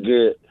he should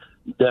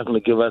definitely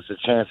give us a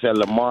chance at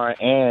Lamar,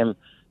 and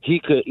he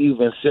could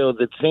even sell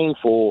the team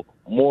for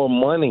more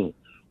money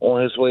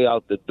on his way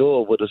out the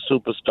door with a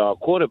superstar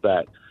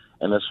quarterback.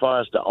 And as far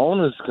as the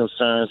owner's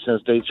concerned,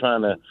 since they're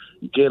trying to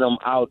get him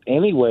out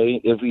anyway,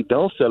 if he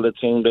don't sell the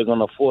team, they're going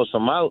to force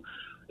him out.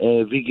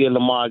 And if he get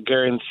Lamar a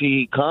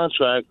guaranteed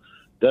contract,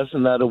 that's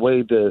another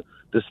way to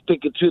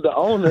stick it to the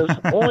owners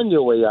on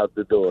your way out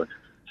the door.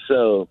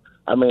 So,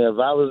 I mean, if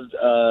I was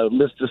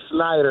Mr.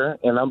 Snyder,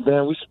 and I'm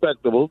being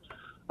respectable,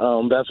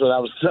 that's what I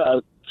was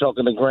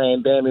talking to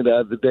Grand Danny the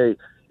other day.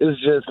 It's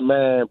just,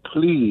 man,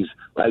 please,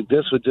 like,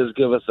 this would just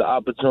give us the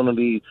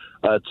opportunity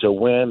to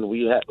win.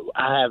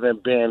 I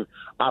haven't been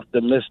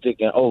optimistic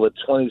in over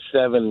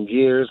 27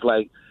 years.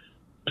 Like,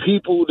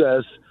 people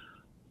that's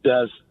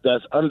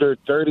under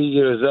 30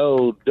 years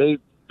old, they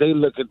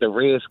look at the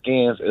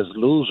Redskins as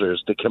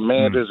losers, the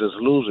Commanders as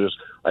losers.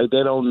 Like,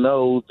 they don't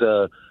know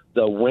the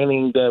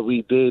winning that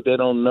we did. They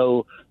don't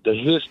know the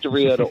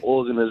history of the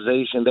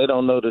organization. They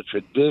don't know the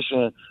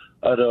tradition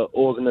of the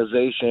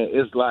organization.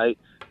 It's like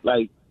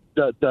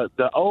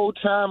the old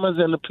timers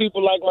and the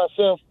people like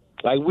myself,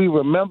 like, we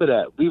remember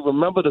that. We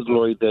remember the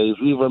glory days.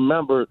 We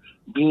remember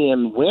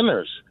being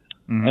winners.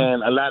 Mm-hmm.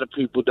 And a lot of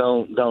people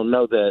don't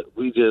know that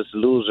we just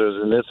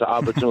losers, and it's an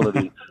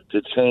opportunity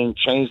to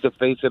change the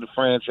face of the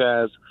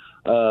franchise,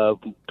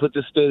 put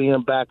the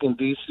stadium back in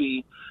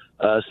D.C.,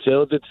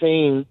 sell the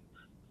team,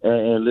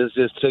 and let's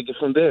just take it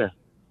from there.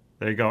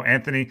 There you go,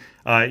 Anthony.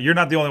 You're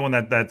not the only one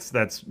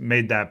that's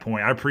made that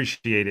point. I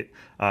appreciate it.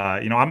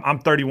 I'm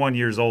 31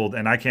 years old,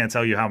 and I can't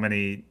tell you how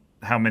many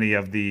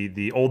of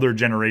the older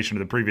generation or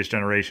the previous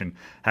generation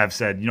have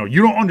said,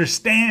 you don't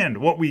understand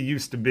what we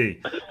used to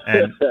be,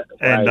 and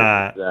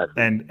exactly.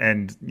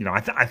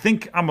 I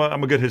think I'm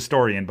a good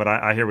historian, but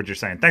I hear what you're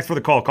saying. Thanks for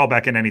the call. Call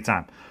back in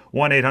anytime.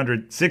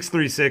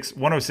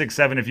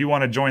 1-800-636-1067 if you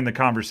want to join the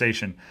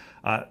conversation.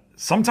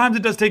 Sometimes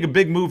it does take a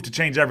big move to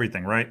change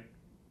everything, right?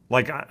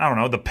 Like, I don't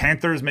know, the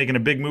Panthers making a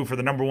big move for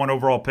the number 1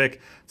 overall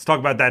pick. Let's talk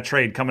about that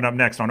trade coming up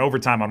next on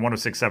Overtime on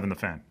 106.7 The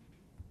Fan.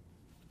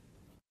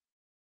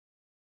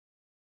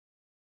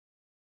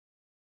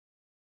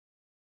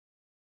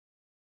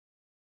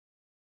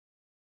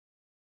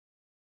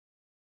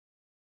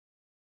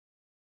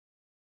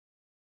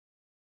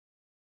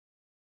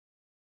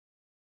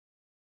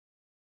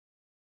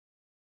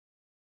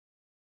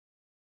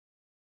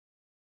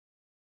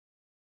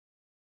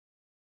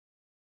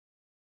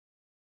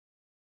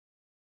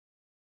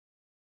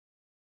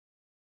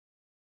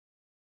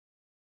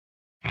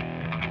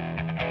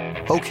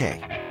 Okay,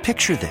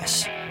 picture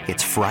this.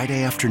 It's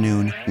Friday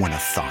afternoon when a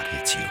thought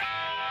hits you.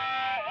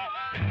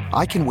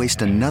 I can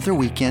waste another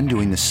weekend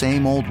doing the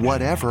same old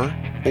whatever,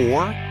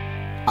 or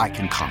I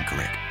can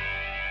conquer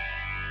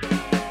it.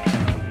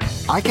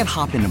 I can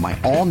hop into my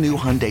all-new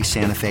Hyundai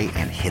Santa Fe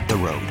and hit the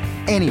road.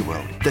 Any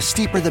road. The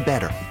steeper, the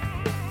better.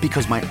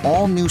 Because my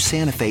all-new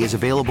Santa Fe is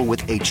available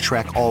with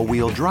H-Track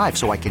all-wheel drive,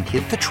 so I can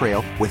hit the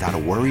trail without a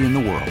worry in the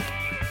world.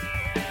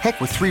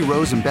 Heck, with 3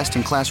 rows and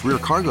best-in-class rear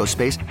cargo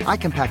space, I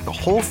can pack the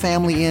whole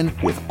family in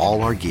with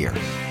all our gear.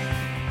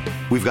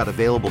 We've got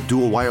available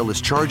dual wireless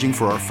charging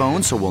for our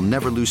phones, so we'll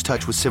never lose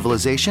touch with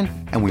civilization,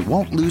 and we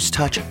won't lose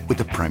touch with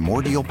the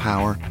primordial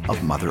power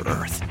of Mother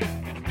Earth.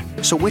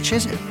 So which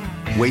is it?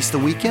 Waste the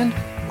weekend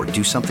or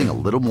do something a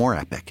little more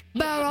epic?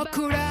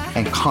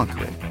 And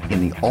conquer it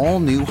in the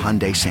all-new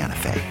Hyundai Santa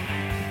Fe.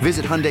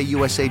 Visit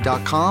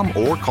HyundaiUSA.com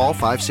or call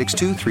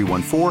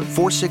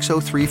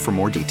 562-314-4603 for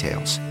more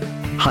details.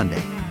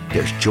 Hyundai,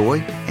 there's joy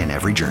in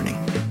every journey.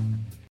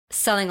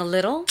 Selling a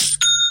little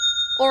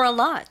or a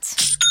lot?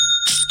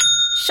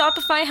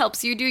 Shopify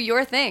helps you do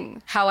your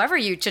thing, however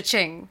you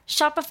cha-ching.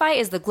 Shopify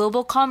is the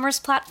global commerce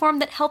platform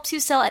that helps you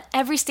sell at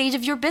every stage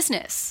of your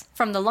business.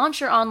 From the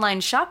launch your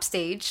online shop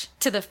stage,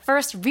 to the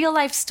first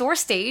real-life store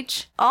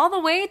stage, all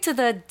the way to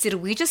the did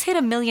we just hit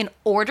 1 million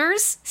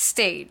orders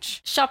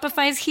stage.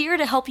 Shopify's here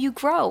to help you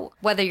grow.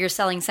 Whether you're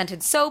selling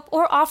scented soap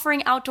or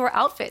offering outdoor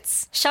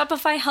outfits,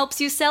 Shopify helps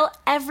you sell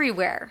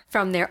everywhere.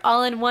 From their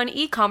all-in-one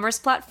e-commerce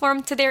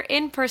platform to their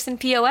in-person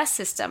POS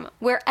system,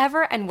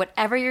 wherever and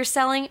whatever you're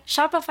selling,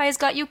 Shopify's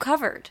got you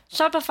covered.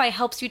 Shopify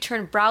helps you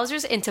turn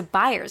browsers into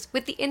buyers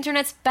with the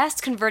internet's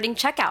best converting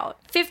checkout.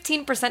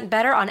 15%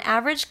 better on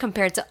average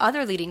compared to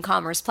other leading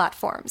commerce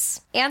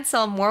platforms. And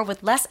sell more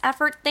with less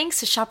effort thanks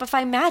to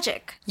Shopify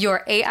Magic,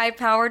 your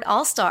AI-powered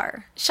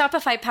all-star.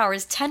 Shopify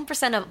powers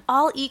 10% of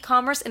all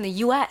e-commerce in the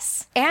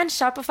US. And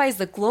Shopify is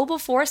the global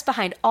force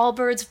behind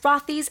Allbirds,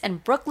 Rothy's,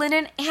 and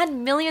Brooklinen,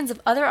 and millions of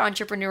other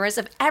entrepreneurs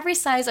of every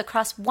size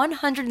across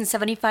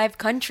 175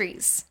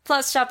 countries.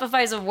 Plus,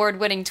 Shopify's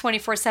award-winning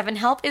 24/7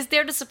 help is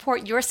there to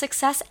support your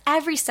success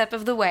every step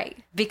of the way.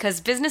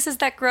 Because businesses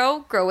that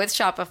grow with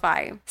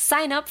Shopify.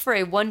 Sign up for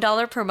a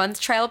 $1 per month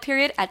trial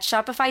period at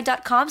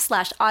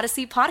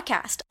shopify.com/Odyssey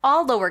Podcast,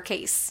 all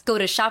lowercase. Go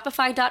to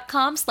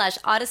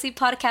shopify.com/Odyssey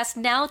Podcast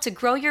now to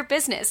grow your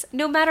business,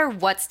 no matter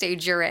what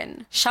stage you're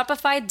in.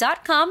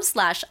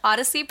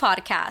 Shopify.com/Odyssey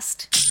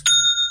Podcast.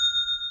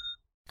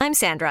 I'm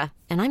Sandra,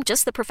 and I'm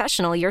just the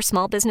professional your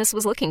small business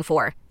was looking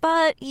for.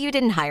 But you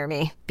didn't hire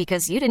me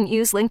because you didn't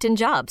use LinkedIn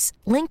Jobs.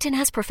 LinkedIn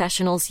has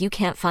professionals you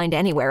can't find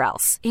anywhere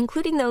else,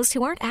 including those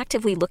who aren't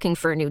actively looking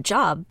for a new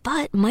job,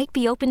 but might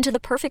be open to the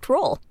perfect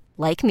role,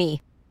 like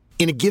me.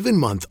 In a given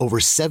month, over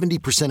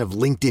 70% of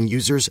LinkedIn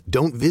users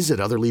don't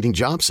visit other leading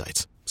job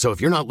sites. So if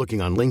you're not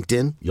looking on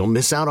LinkedIn, you'll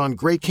miss out on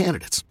great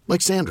candidates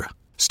like Sandra.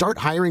 Start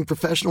hiring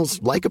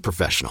professionals like a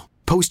professional.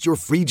 Post your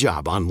free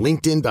job on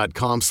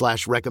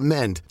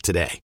linkedin.com/recommend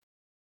today.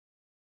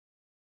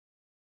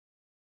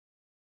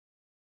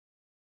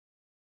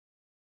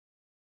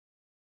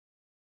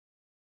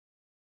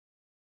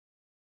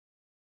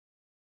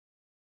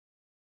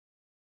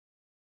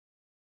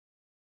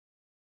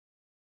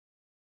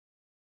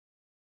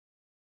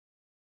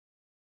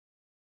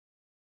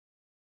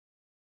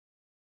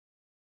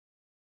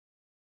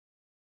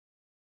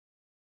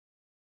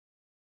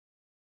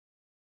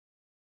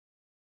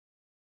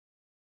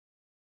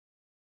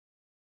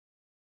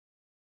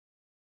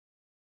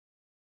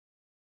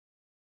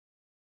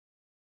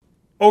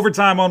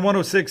 Overtime on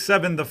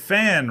 106.7 The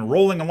Fan,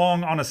 rolling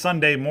along on a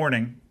Sunday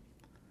morning.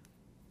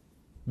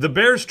 The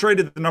Bears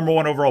traded the number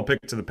 1 overall pick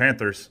to the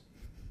Panthers.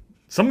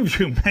 Some of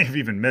you may have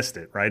even missed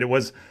it, right? It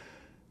was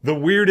the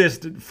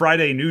weirdest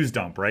Friday news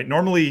dump, right?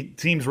 Normally,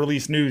 teams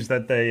release news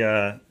that they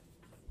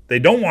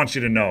don't want you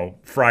to know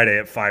Friday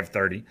at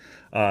 5:30.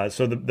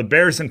 So the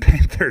Bears and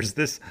Panthers,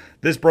 this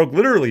broke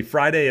literally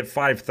Friday at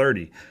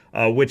 5:30,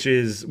 which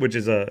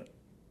is a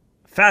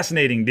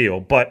fascinating deal.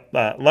 But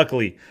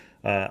luckily,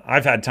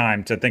 I've had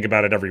time to think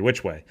about it every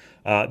which way.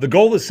 The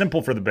goal is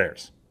simple for the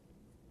Bears.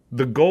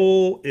 The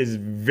goal is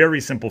very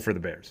simple for the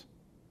Bears.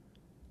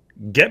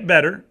 Get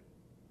better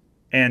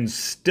and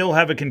still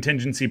have a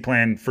contingency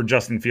plan for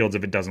Justin Fields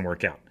if it doesn't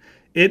work out.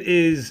 It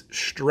is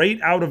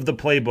straight out of the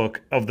playbook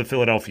of the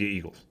Philadelphia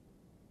Eagles.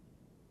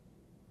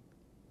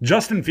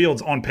 Justin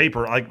Fields on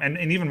paper,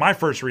 and even my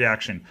first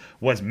reaction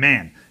was,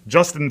 man,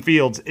 Justin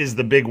Fields is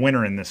the big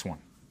winner in this one.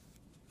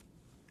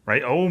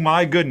 Right? Oh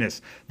my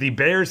goodness. The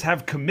Bears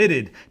have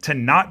committed to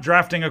not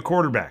drafting a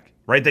quarterback,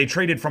 right? They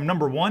traded from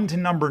number 1 to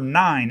number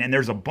 9, and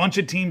there's a bunch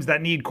of teams that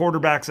need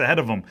quarterbacks ahead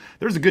of them.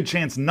 There's a good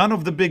chance none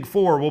of the big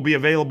 4 will be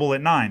available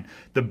at 9.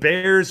 The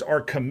Bears are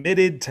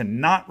committed to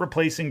not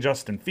replacing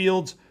Justin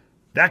Fields.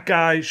 That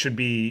guy should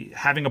be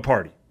having a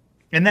party.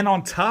 And then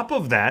on top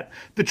of that,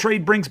 the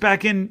trade brings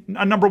back in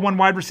a number 1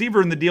 wide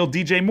receiver in the deal,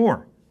 DJ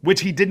Moore,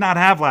 which he did not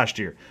have last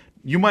year.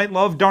 You might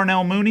love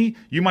Darnell Mooney.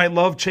 You might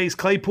love Chase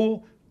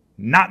Claypool.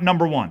 Not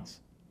number 1s.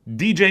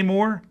 DJ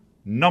Moore,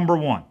 number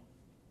 1.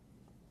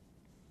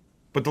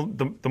 But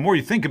the more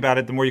you think about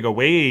it, the more you go,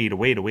 wait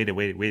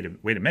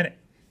a minute.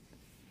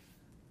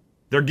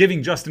 They're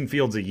giving Justin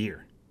Fields a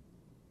year.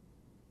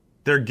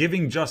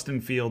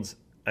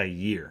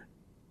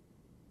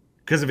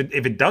 Because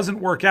if it doesn't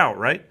work out,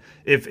 right?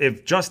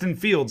 If Justin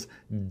Fields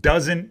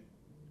doesn't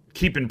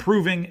keep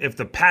improving, if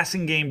the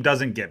passing game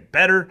doesn't get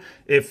better,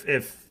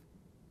 if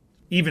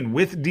even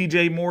with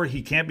DJ Moore,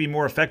 he can't be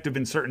more effective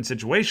in certain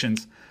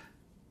situations,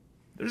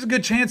 there's a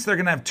good chance they're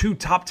going to have 2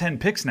 top 10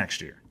 picks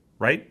next year,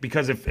 right?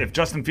 Because if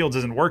Justin Fields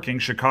isn't working,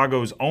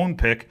 Chicago's own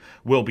pick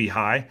will be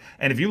high.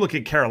 And if you look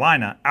at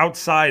Carolina,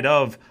 outside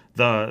of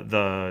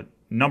the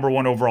number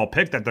 1 overall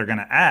pick that they're going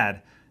to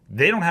add,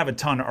 they don't have a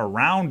ton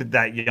around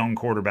that young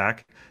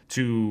quarterback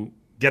to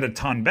get a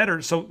ton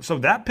better. So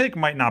that pick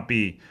might not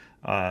be,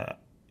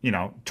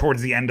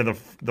 towards the end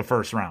of the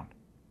first round.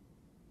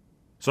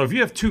 So if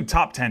you have 2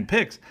 top 10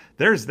 picks,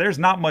 there's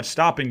not much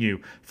stopping you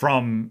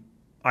from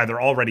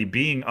either already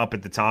being up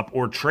at the top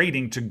or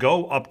trading to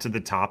go up to the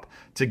top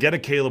to get a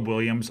Caleb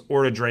Williams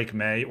or a Drake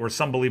May or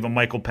some believe a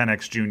Michael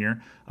Penix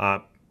Jr.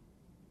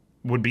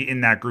 would be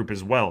in that group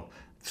as well.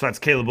 So that's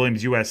Caleb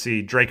Williams,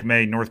 USC, Drake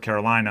May, North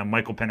Carolina,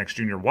 Michael Penix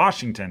Jr.,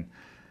 Washington.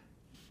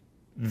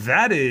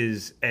 That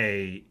is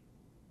a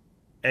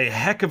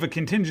heck of a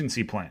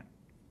contingency plan,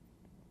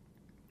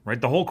 right?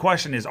 The whole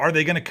question is, are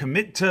they going to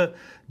commit to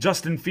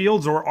Justin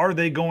Fields, or are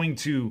they going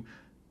to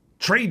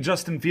trade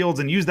Justin Fields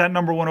and use that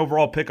number 1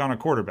 overall pick on a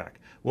quarterback?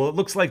 Well, it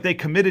looks like they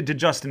committed to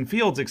Justin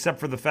Fields, except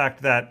for the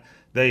fact that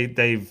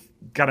they've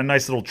got a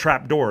nice little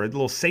trap door, a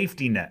little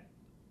safety net.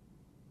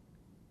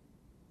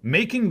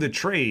 Making the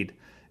trade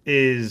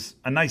is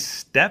a nice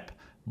step,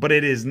 but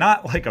it is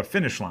not like a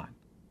finish line.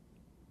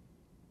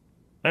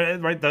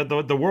 Right?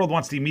 The world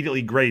wants to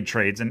immediately grade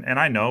trades, and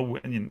I know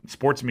in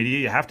sports media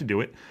you have to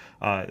do it.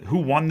 Who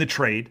won the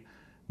trade?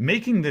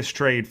 Making this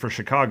trade for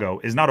Chicago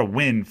is not a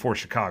win for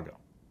Chicago.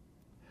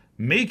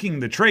 Making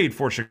the trade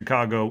for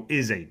Chicago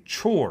is a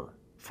chore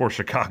for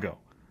Chicago.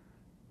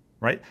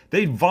 Right?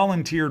 They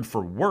volunteered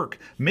for work.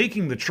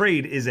 Making the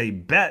trade is a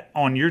bet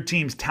on your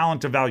team's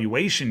talent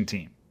evaluation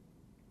team.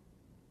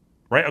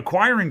 Right?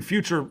 Acquiring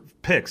future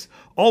picks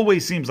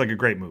always seems like a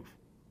great move,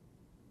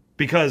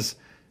 because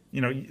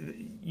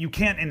you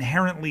can't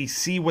inherently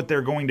see what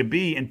they're going to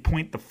be and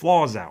point the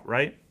flaws out,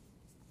 right?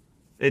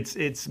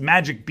 It's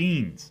magic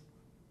beans.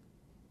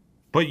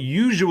 But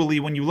usually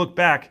when you look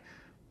back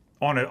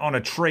on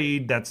a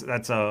trade that's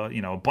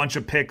a bunch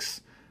of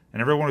picks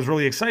and everyone was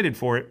really excited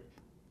for it,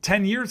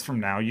 10 years from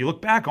now, you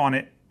look back on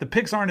it, the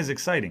picks aren't as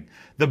exciting.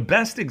 The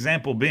best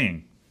example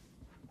being,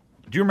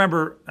 do you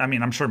remember,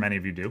 I'm sure many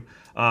of you do,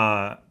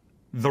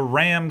 the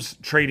Rams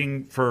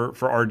trading for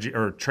RG,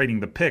 or trading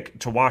the pick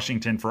to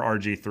Washington for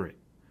RG3.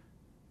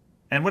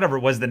 And whatever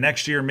it was, the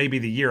next year, maybe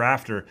the year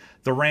after,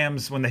 the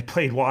Rams, when they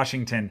played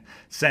Washington,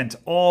 sent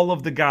all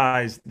of the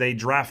guys they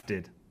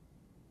drafted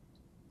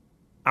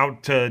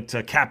out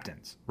to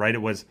captains, right?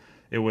 It was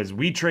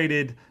we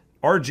traded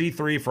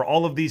RG3 for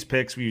all of these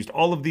picks. We used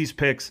all of these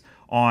picks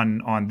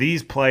on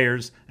these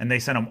players, and they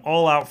sent them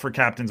all out for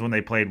captains when they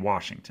played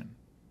Washington.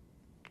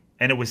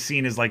 And it was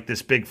seen as like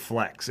this big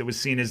flex. It was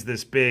seen as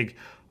this big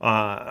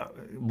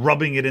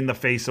rubbing it in the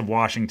face of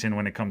Washington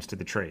when it comes to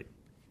the trade.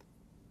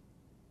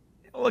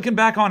 Looking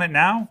back on it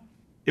now,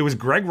 it was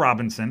Greg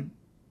Robinson,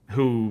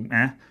 who,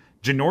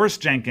 Janoris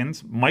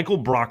Jenkins,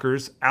 Michael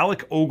Brockers,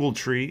 Alec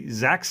Ogletree,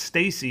 Zach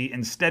Stacy,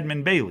 and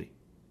Stedman Bailey.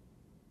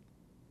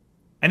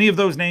 Any of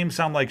those names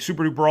sound like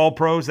super duper all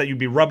pros that you'd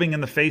be rubbing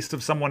in the face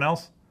of someone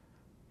else?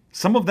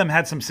 Some of them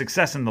had some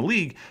success in the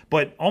league,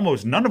 but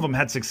almost none of them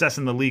had success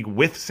in the league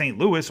with St.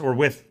 Louis or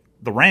with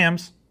the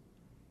Rams.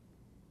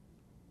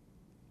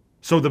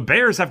 So the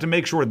Bears have to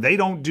make sure they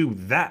don't do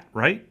that,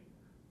 right?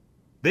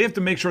 They have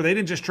to make sure they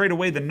didn't just trade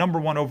away the number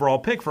 1 overall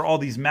pick for all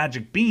these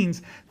magic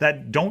beans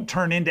that don't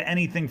turn into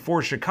anything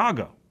for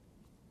Chicago.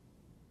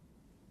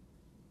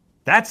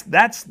 That's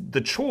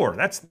the chore.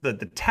 That's the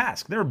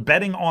task. They're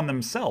betting on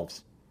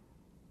themselves.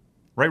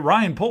 Right?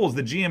 Ryan Poles,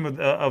 the GM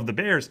of the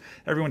Bears,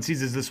 everyone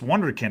sees as this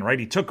wonderkin, right?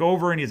 He took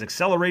over and he's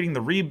accelerating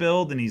the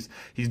rebuild and he's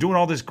doing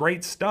all this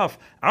great stuff.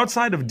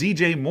 Outside of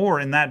DJ Moore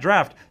in that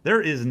draft,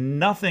 there is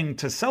nothing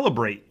to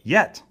celebrate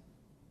yet.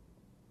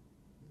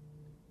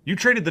 You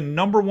traded the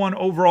number 1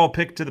 overall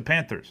pick to the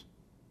Panthers.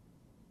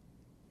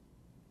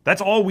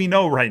 That's all we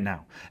know right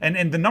now.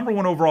 And the number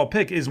 1 overall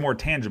pick is more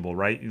tangible,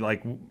 right?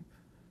 Like,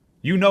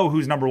 you know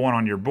who's number 1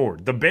 on your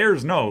board. The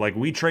Bears know, like,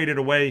 we traded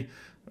away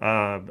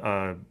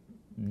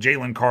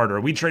Jalen Carter,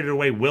 we traded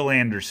away Will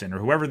Anderson, or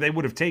whoever they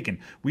would have taken.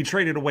 We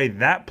traded away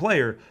that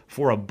player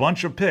for a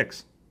bunch of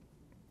picks.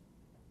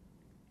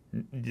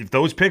 If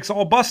those picks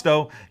all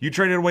busto, you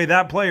traded away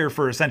that player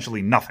for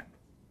essentially nothing.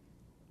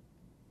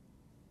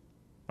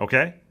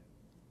 Okay?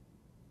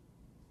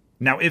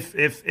 Now, if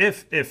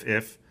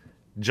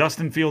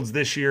Justin Fields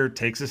this year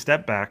takes a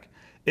step back,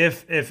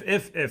 if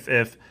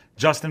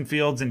Justin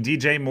Fields and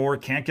DJ Moore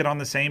can't get on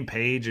the same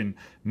page and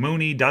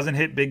Mooney doesn't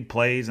hit big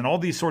plays and all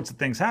these sorts of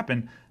things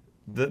happen,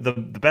 the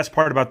best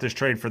part about this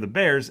trade for the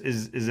Bears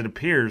is it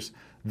appears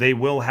they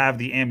will have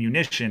the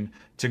ammunition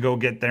to go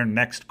get their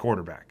next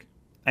quarterback.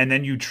 And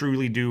then you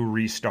truly do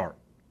restart.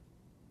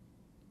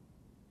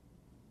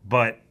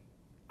 But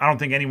I don't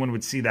think anyone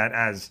would see that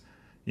as,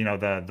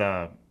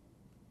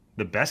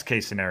 the best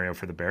case scenario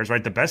for the Bears,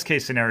 right? The best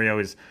case scenario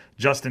is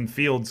Justin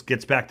Fields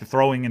gets back to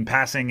throwing and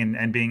passing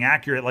and being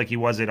accurate like he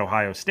was at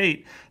Ohio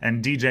State,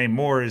 and DJ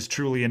Moore is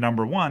truly a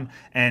number 1,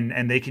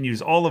 and they can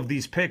use all of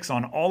these picks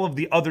on all of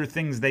the other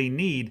things they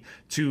need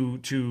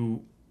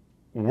to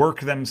work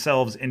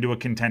themselves into a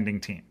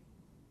contending team.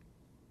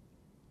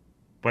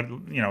 But,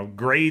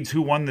 grades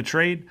who won the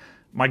trade,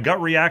 my gut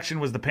reaction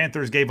was the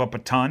Panthers gave up a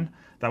ton.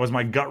 That was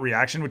my gut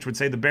reaction, which would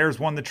say the Bears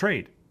won the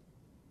trade.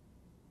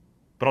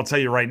 But I'll tell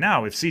you right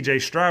now, if C.J.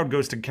 Stroud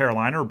goes to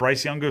Carolina or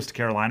Bryce Young goes to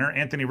Carolina or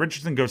Anthony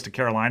Richardson goes to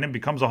Carolina and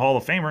becomes a Hall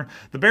of Famer,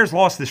 the Bears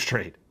lost this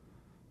trade.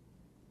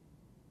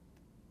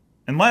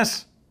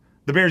 Unless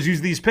the Bears use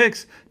these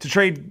picks to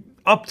trade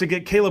up to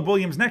get Caleb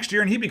Williams next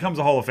year and he becomes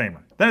a Hall of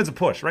Famer. Then it's a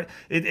push, right?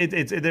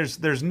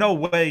 There's no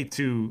way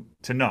to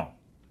know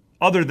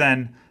other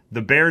than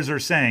the Bears are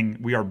saying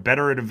we are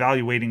better at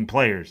evaluating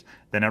players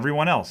than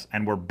everyone else,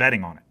 and we're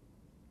betting on it.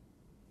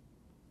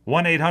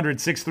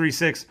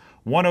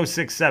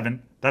 1-800-636-1067.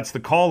 That's the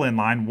call-in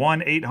line,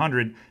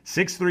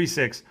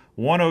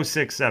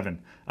 1-800-636-1067.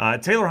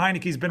 Taylor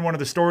Heinicke's been one of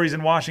the stories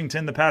in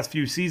Washington the past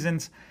few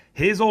seasons.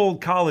 His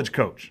old college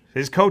coach,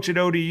 his coach at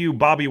ODU,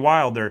 Bobby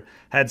Wilder,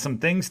 had some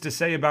things to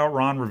say about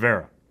Ron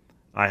Rivera.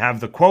 I have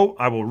the quote.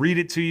 I will read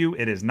it to you.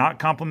 It is not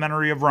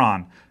complimentary of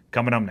Ron.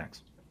 Coming up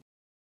next.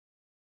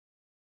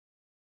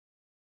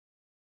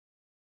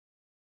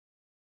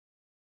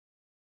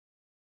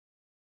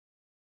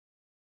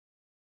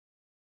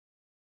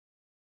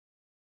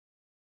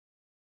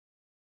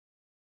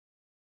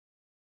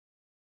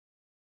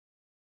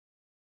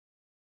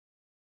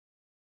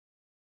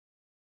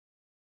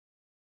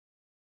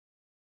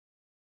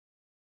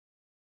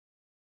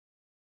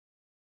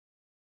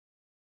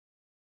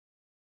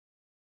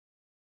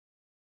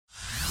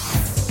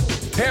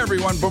 Hey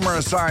everyone, Boomer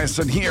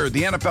Esiason here.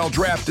 The NFL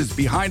Draft is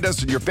behind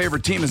us and your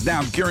favorite team is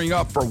now gearing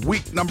up for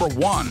week number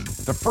 1.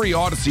 The free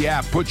Odyssey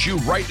app puts you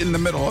right in the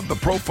middle of the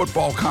pro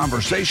football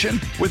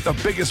conversation with the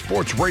biggest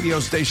sports radio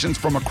stations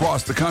from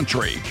across the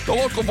country. The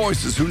local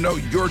voices who know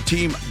your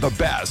team the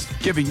best,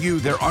 giving you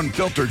their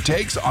unfiltered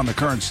takes on the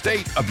current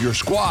state of your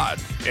squad.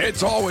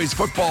 It's always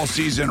football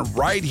season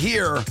right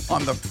here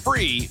on the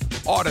free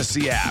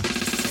Odyssey app.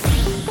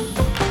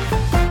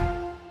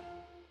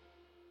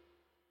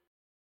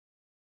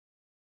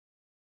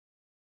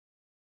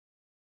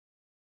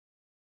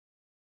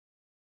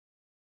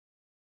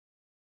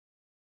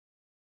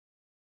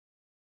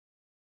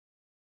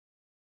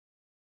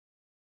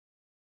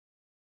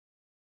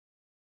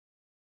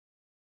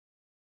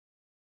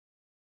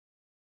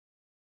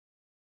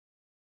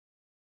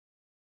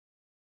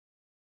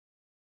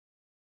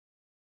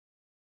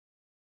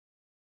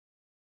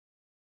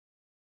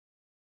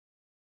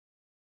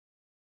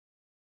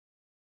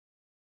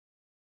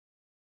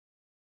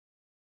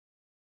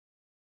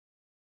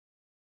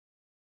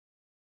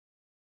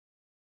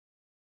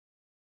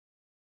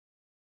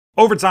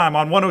 Overtime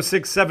on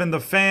 106.7 The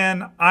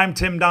Fan. I'm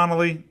Tim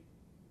Donnelly.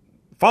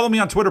 Follow me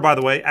on Twitter, by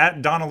the way,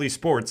 at Donnelly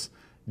Sports,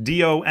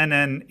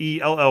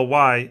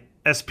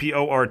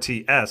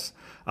 DONNELLYSPORTS.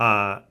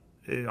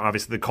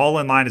 Obviously, the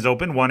call-in line is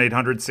open,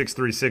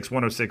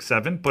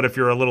 1-800-636-1067. But if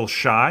you're a little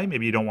shy,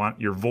 maybe you don't want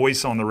your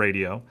voice on the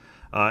radio,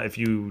 if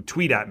you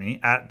tweet at me,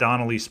 at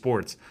Donnelly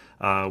Sports,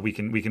 we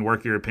can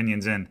work your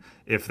opinions in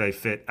if they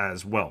fit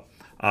as well.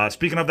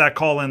 Speaking of that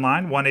call-in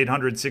line,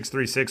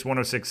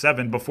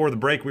 1-800-636-1067. Before the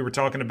break, we were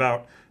talking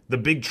about the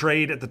big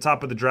trade at the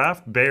top of the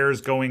draft. Bears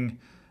going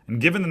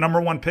and giving the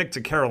number 1 pick to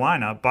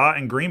Carolina. Ba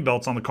and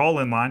Greenbelt's on the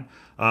call-in line.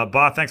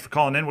 Ba, thanks for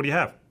calling in. What do you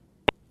have?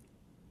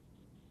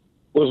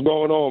 What's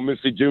going on,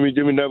 Mr. Jimmy?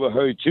 Jimmy never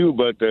heard you,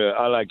 but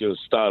I like your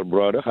style,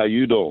 brother. How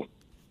you doing?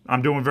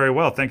 I'm doing very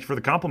well. Thank you for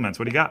the compliments.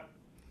 What do you got?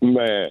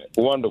 Man,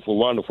 wonderful,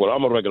 wonderful.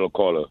 I'm a regular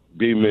caller.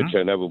 B. Mitch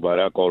and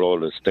everybody. I call all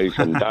the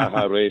station. Die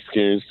Hard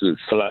Redskins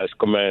 /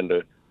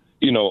 Commander.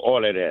 You know,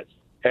 all of that.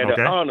 Had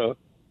the honor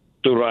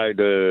to ride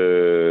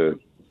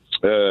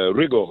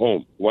Rigo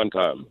home one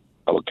time.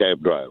 I'm a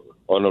cab driver.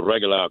 On a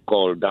regular, I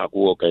call Doc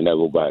Walker and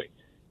everybody.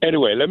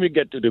 Anyway, let me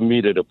get to the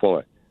meat of the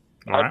point.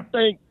 I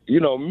think,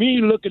 me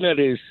looking at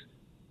this,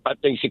 I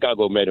think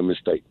Chicago made a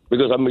mistake.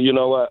 Because, you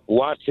know what?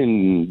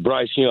 Watching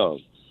Bryce Young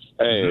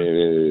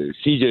and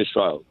C.J.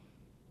 Stroud,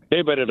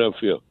 they better than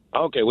Phil. I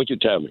don't care what you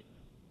tell me.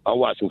 I'm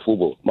watching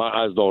football. My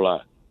eyes don't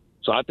lie.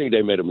 So I think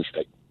they made a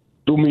mistake.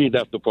 To me,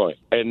 that's the point.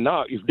 And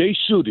now, if they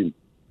shoot him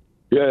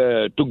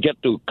to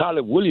get to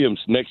Caleb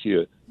Williams next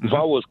year, if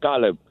I was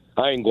Caleb,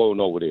 I ain't going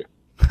over there.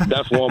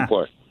 That's one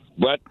point.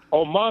 But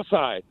on my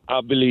side,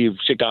 I believe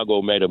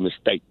Chicago made a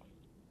mistake.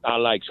 I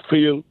like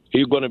Phil.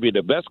 He's going to be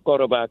the best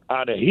quarterback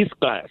out of his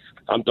class.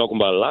 I'm talking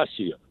about last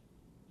year.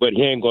 But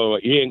he ain't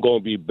going to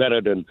be better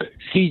than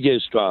C.J.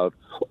 Stroud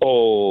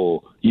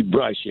or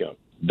Bryce Young.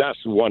 That's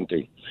one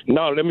thing.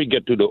 Now let me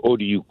get to the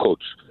ODU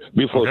coach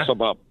before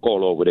Sabah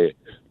call over there.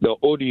 The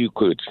ODU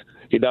coach,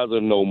 he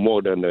doesn't know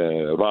more than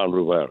Ron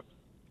Rivera.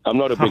 I'm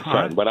not a big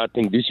fan, but I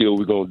think this year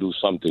we're going to do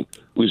something.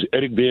 With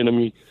Eric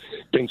Bieniemy,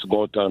 things are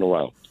going to turn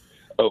around.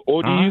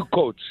 ODU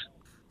coach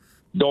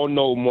don't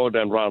know more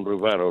than Ron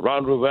Rivera.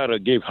 Ron Rivera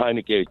gave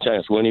Heinicke a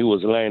chance when he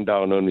was laying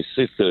down on his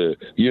sister,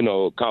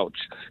 couch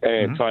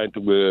and trying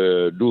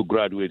to do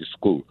graduate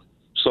school.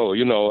 So,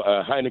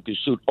 Heinicke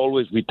should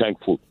always be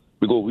thankful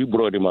because we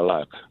brought him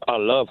alive. I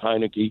love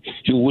Heinicke.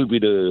 He will be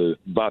the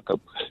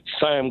backup.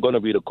 Sam going to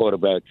be the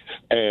quarterback,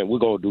 and we're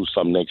going to do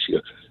some next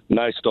year.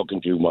 Nice talking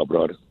to you, my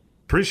brother.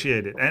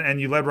 Appreciate it. And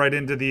you led right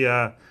into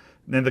the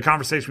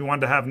conversation we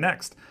wanted to have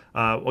next.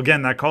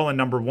 Again, that call-in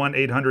number,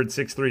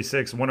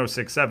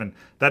 1-800-636-1067.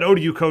 That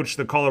ODU coach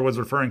the caller was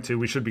referring to,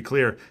 we should be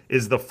clear,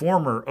 is the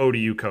former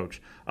ODU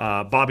coach,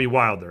 Bobby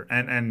Wilder.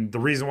 And the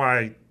reason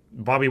why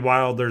Bobby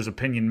Wilder's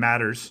opinion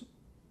matters,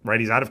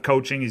 right, he's out of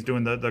coaching, he's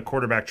doing the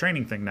quarterback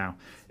training thing now,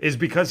 is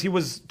because he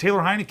was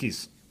Taylor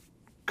Heinicke's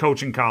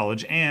coach in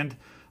college, and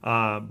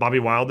Bobby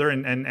Wilder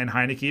and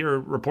Heinicke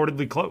are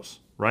reportedly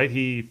close, right?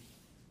 He...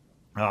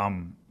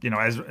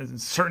 as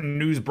certain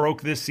news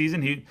broke this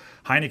season,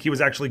 Heinicke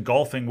was actually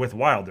golfing with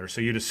Wilder,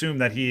 so you'd assume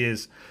that he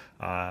is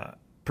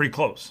pretty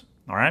close.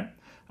 All right.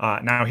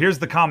 Now, here's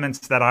the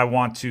comments that I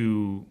want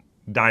to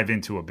dive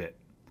into a bit.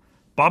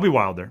 Bobby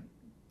Wilder,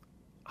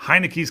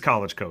 Heineke's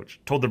college coach,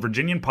 told the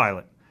Virginian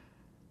Pilot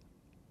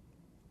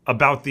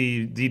about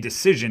the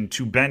decision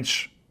to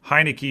bench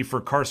Heineke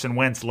for Carson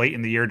Wentz late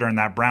in the year during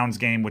that Browns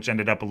game, which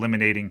ended up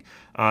eliminating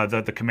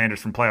the Commanders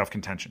from playoff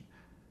contention.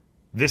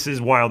 This is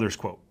Wilder's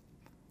quote.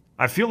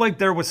 "I feel like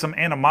there was some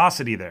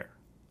animosity there.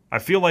 I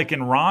feel like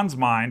in Ron's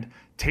mind,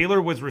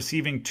 Taylor was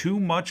receiving too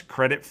much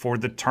credit for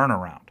the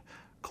turnaround."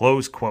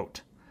 Close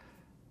quote.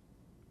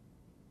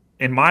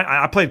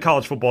 I played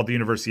college football at the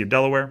University of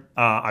Delaware.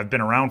 I've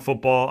been around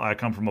football. I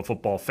come from a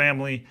football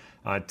family.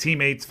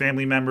 Teammates,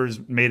 family members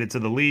made it to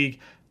the league.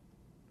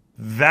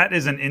 That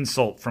is an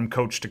insult from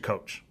coach to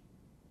coach.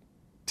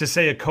 To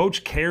say a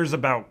coach cares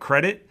about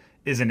credit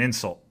is an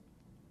insult,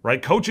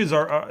 right? Coaches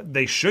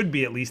they should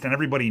be at least, and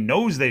everybody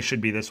knows they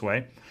should be this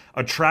way,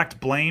 attract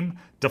blame,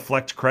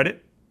 deflect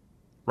credit.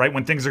 Right?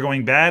 When things are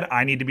going bad,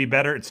 I need to be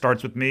better. It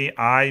starts with me,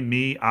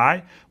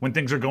 I. When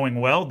things are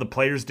going well, the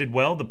players did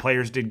well. The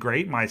players did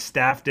great. My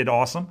staff did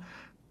awesome.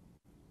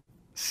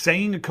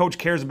 Saying a coach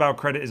cares about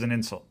credit is an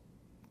insult.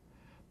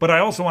 But I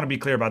also want to be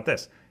clear about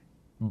this.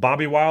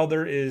 Bobby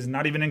Wilder is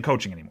not even in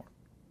coaching anymore.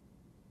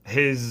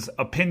 His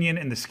opinion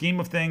in the scheme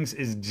of things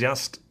is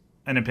just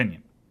an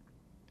opinion.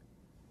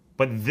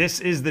 But this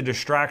is the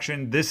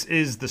distraction. This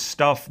is the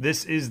stuff.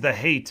 This is the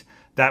hate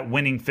that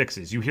winning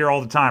fixes. You hear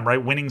all the time,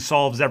 right? Winning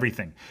solves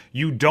everything.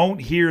 You don't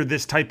hear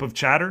this type of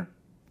chatter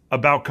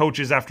about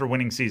coaches after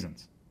winning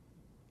seasons.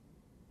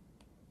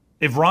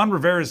 If Ron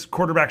Rivera's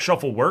quarterback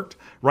shuffle worked,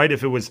 right?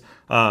 If it was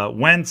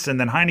Wentz and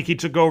then Heineke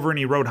took over and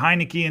he rode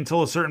Heineke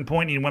until a certain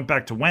point and he went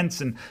back to Wentz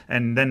and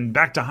then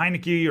back to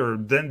Heineke or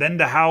then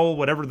to Howell,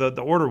 whatever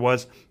the order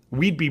was,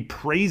 we'd be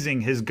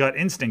praising his gut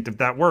instinct if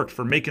that worked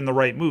for making the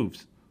right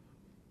moves.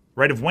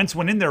 Right? If Wentz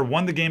went in there,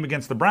 won the game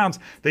against the Browns,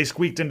 they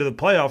squeaked into the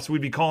playoffs,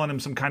 we'd be calling him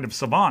some kind of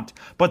savant.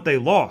 But they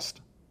lost.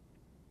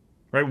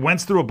 Right?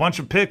 Wentz threw a bunch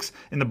of picks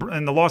in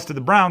the loss to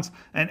the Browns,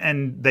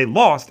 and they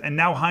lost. And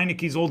now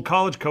Heineke's old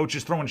college coach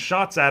is throwing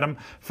shots at him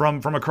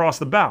from across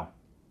the bow.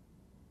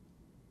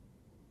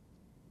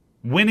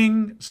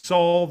 Winning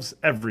solves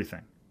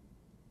everything.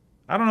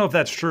 I don't know if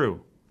that's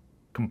true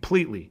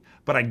completely,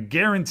 but I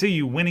guarantee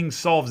you winning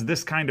solves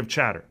this kind of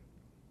chatter.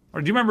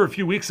 Or do you remember a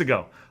few weeks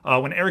ago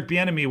when Eric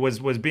Bieniemy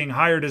was being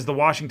hired as the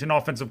Washington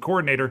offensive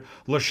coordinator,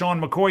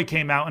 LaShawn McCoy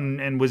came out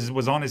and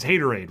was on his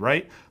haterade,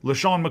 right?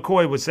 LaShawn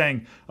McCoy was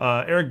saying,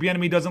 Eric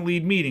Bieniemy doesn't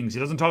lead meetings. He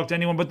doesn't talk to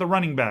anyone but the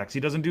running backs.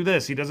 He doesn't do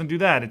this. He doesn't do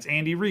that. It's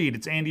Andy Reid.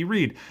 It's Andy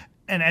Reid.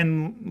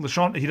 And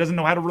LaShawn, he doesn't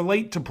know how to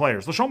relate to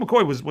players. LaShawn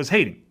McCoy was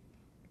hating.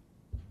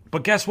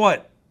 But guess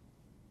what?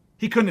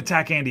 He couldn't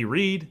attack Andy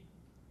Reid.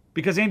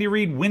 Because Andy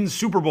Reid wins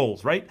Super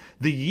Bowls, right?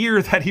 The year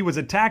that he was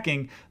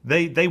attacking,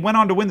 they went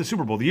on to win the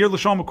Super Bowl. The year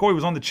LaShawn McCoy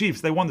was on the Chiefs,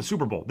 they won the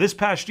Super Bowl. This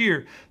past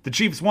year, the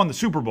Chiefs won the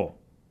Super Bowl.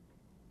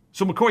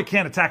 So McCoy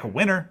can't attack a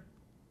winner,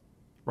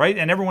 right?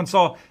 And everyone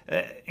saw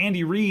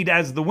Andy Reid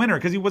as the winner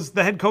because he was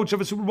the head coach of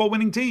a Super Bowl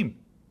winning team,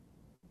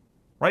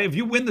 right? If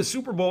you win the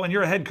Super Bowl and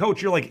you're a head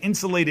coach, you're like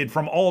insulated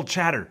from all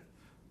chatter.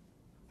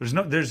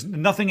 There's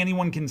nothing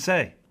anyone can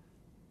say.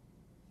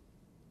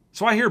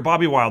 So I hear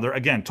Bobby Wilder,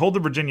 again, told the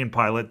Virginian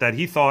Pilot that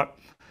he thought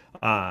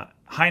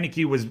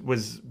Heineke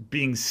was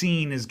being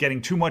seen as getting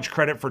too much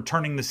credit for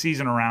turning the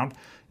season around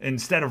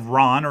instead of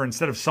Ron or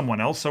instead of someone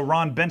else. So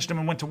Ron benched him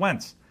and went to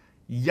Wentz.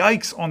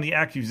 Yikes on the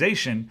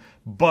accusation,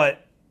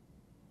 but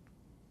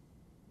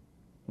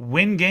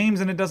win games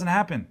and it doesn't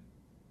happen,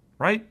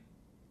 right?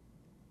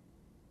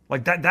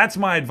 Like that's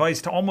my advice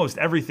to almost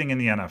everything in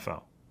the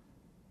NFL.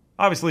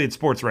 Obviously, it's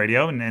sports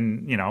radio,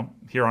 and you know,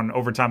 here on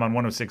Overtime on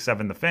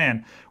 106.7 The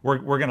Fan, we're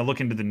going to look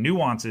into the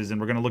nuances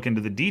and we're going to look into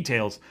the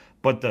details.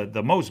 But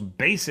the most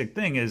basic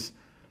thing is,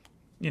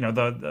 you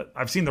know,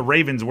 I've seen the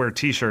Ravens wear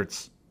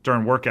T-shirts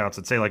during workouts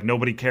that say like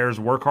nobody cares,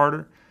 work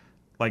harder.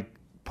 Like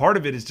part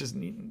of it is just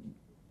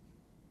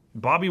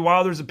Bobby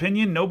Wilder's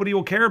opinion. Nobody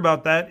will care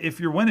about that if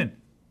you're winning.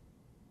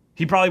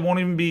 He probably won't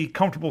even be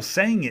comfortable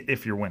saying it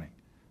if you're winning.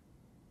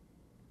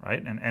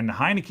 Right? And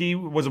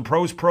Heineke was a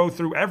pro's pro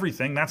through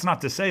everything. That's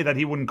not to say that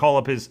he wouldn't call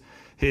up his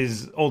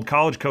old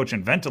college coach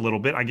and vent a little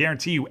bit. I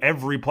guarantee you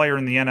every player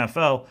in the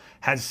NFL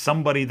has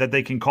somebody that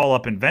they can call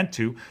up and vent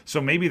to. So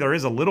maybe there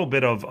is a little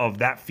bit of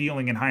that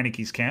feeling in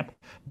Heineke's camp,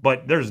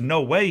 but there's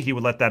no way he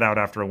would let that out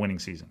after a winning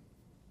season.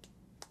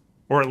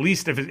 Or at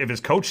least if his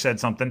coach said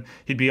something,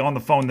 he'd be on the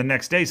phone the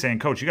next day saying,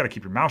 Coach, you got to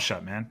keep your mouth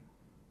shut, man.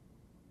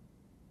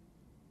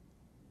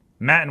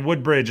 Matt in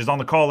Woodbridge is on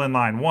the call-in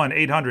line,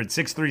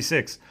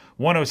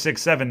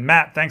 1-800-636-1067.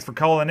 Matt, thanks for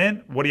calling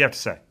in. What do you have to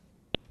say?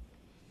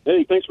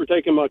 Hey, thanks for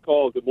taking my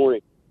call. Good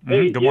morning.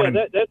 Hey, good morning.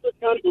 That's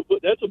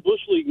a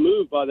Bush League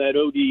move by that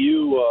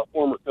ODU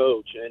former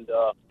coach. And,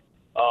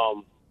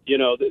 you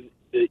know,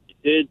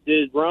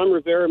 did Ron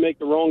Rivera make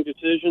the wrong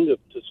decision to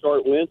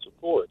start Wentz? Of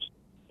course.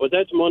 But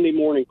that's Monday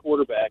morning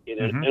quarterbacking.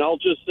 And I'll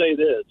just say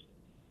this.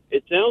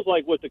 It sounds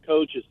like what the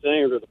coach is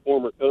saying, or the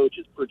former coach,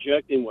 is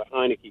projecting what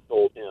Heineke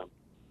told him.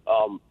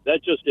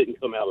 That just didn't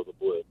come out of the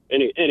blue.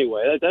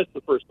 Anyway, that's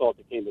the first thought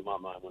that came to my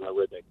mind when I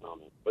read that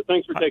comment. But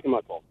thanks for taking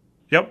my call.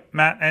 Yep,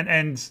 Matt,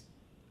 and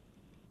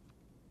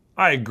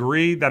I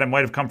agree that it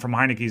might have come from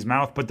Heineke's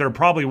mouth, but there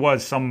probably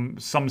was some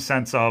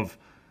sense of,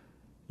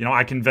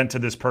 I can vent to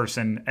this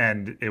person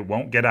and it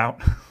won't get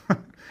out.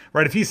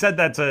 Right? If he said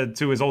that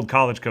to his old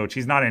college coach,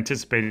 he's not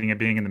anticipating it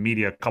being in the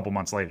media a couple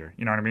months later.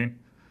 You know what I mean?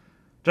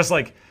 Just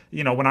like,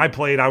 when I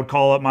played, I would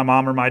call up my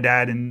mom or my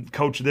dad and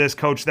coach this,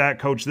 coach that,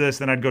 coach this.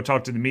 Then I'd go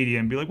talk to the media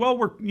and be like, well,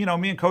 we're,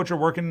 me and coach are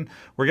working.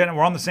 We're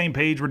on the same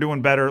page. We're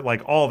doing better.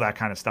 Like all that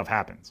kind of stuff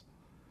happens.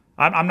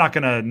 I'm not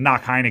going to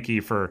knock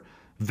Heineke for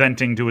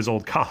venting to his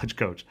old college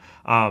coach.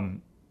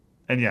 And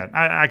yeah,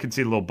 I could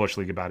see a little Bush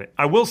League about it.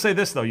 I will say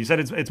this, though. You said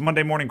it's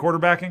Monday morning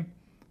quarterbacking.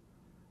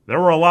 There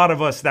were a lot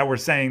of us that were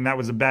saying that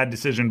was a bad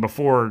decision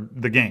before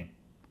the game.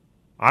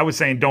 I was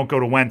saying don't go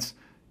to Wentz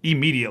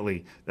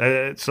immediately.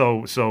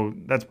 So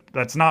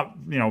that's not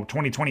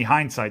 2020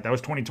 hindsight. That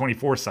was 2020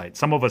 foresight.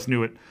 Some of us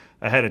knew it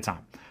ahead of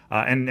time.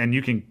 And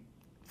you can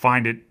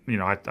find it.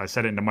 I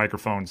said it into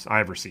microphones. I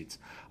have receipts.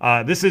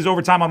 This is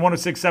Overtime on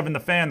 106.7 The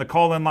Fan. The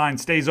call-in line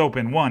stays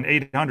open.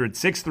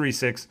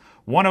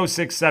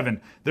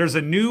 1-800-636-1067. There's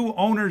a new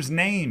owner's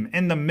name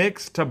in the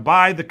mix to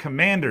buy the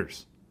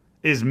Commanders.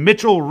 Is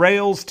Mitchell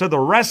Rales to the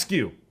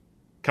rescue?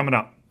 Coming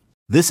up.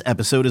 This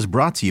episode is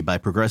brought to you by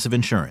Progressive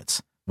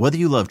Insurance. Whether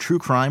you love true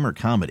crime or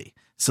comedy,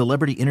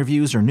 celebrity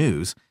interviews or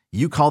news,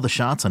 you call the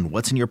shots on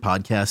what's in your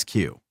podcast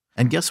queue.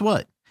 And guess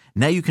what?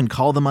 Now you can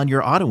call them on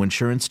your auto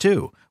insurance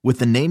too with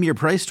the Name Your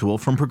Price tool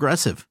from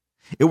Progressive.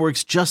 It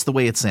works just the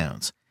way it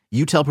sounds.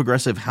 You tell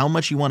Progressive how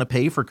much you want to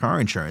pay for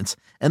car insurance,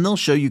 and they'll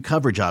show you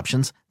coverage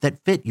options that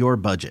fit your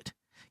budget.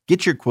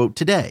 Get your quote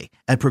today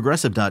at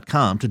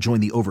Progressive.com to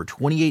join the over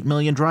 28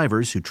 million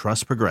drivers who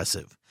trust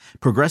Progressive.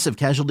 Progressive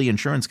Casualty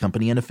Insurance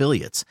Company and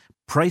Affiliates.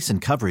 Price and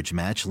coverage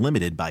match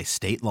limited by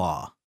state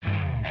law.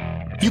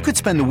 You could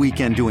spend the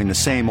weekend doing the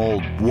same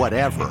old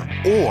whatever,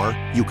 or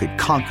you could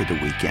conquer the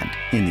weekend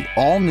in the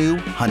all-new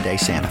Hyundai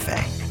Santa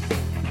Fe.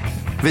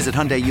 Visit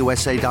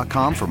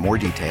HyundaiUSA.com for more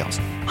details.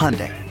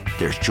 Hyundai,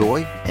 there's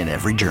joy in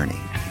every journey.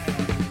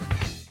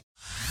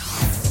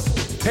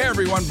 Hey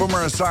everyone, Boomer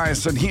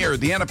Esiason here.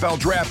 The NFL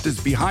Draft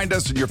is behind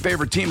us and your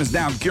favorite team is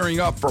now gearing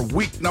up for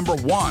week number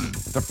 1.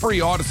 The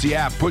free Odyssey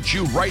app puts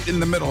you right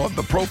in the middle of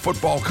the pro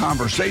football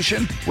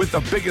conversation with the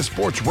biggest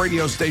sports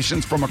radio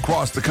stations from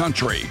across the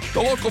country.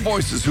 The local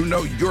voices who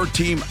know your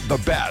team the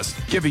best,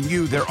 giving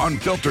you their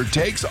unfiltered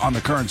takes on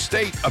the current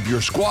state of your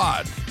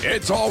squad.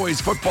 It's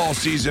always football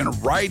season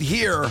right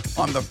here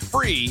on the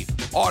free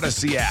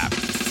Odyssey app.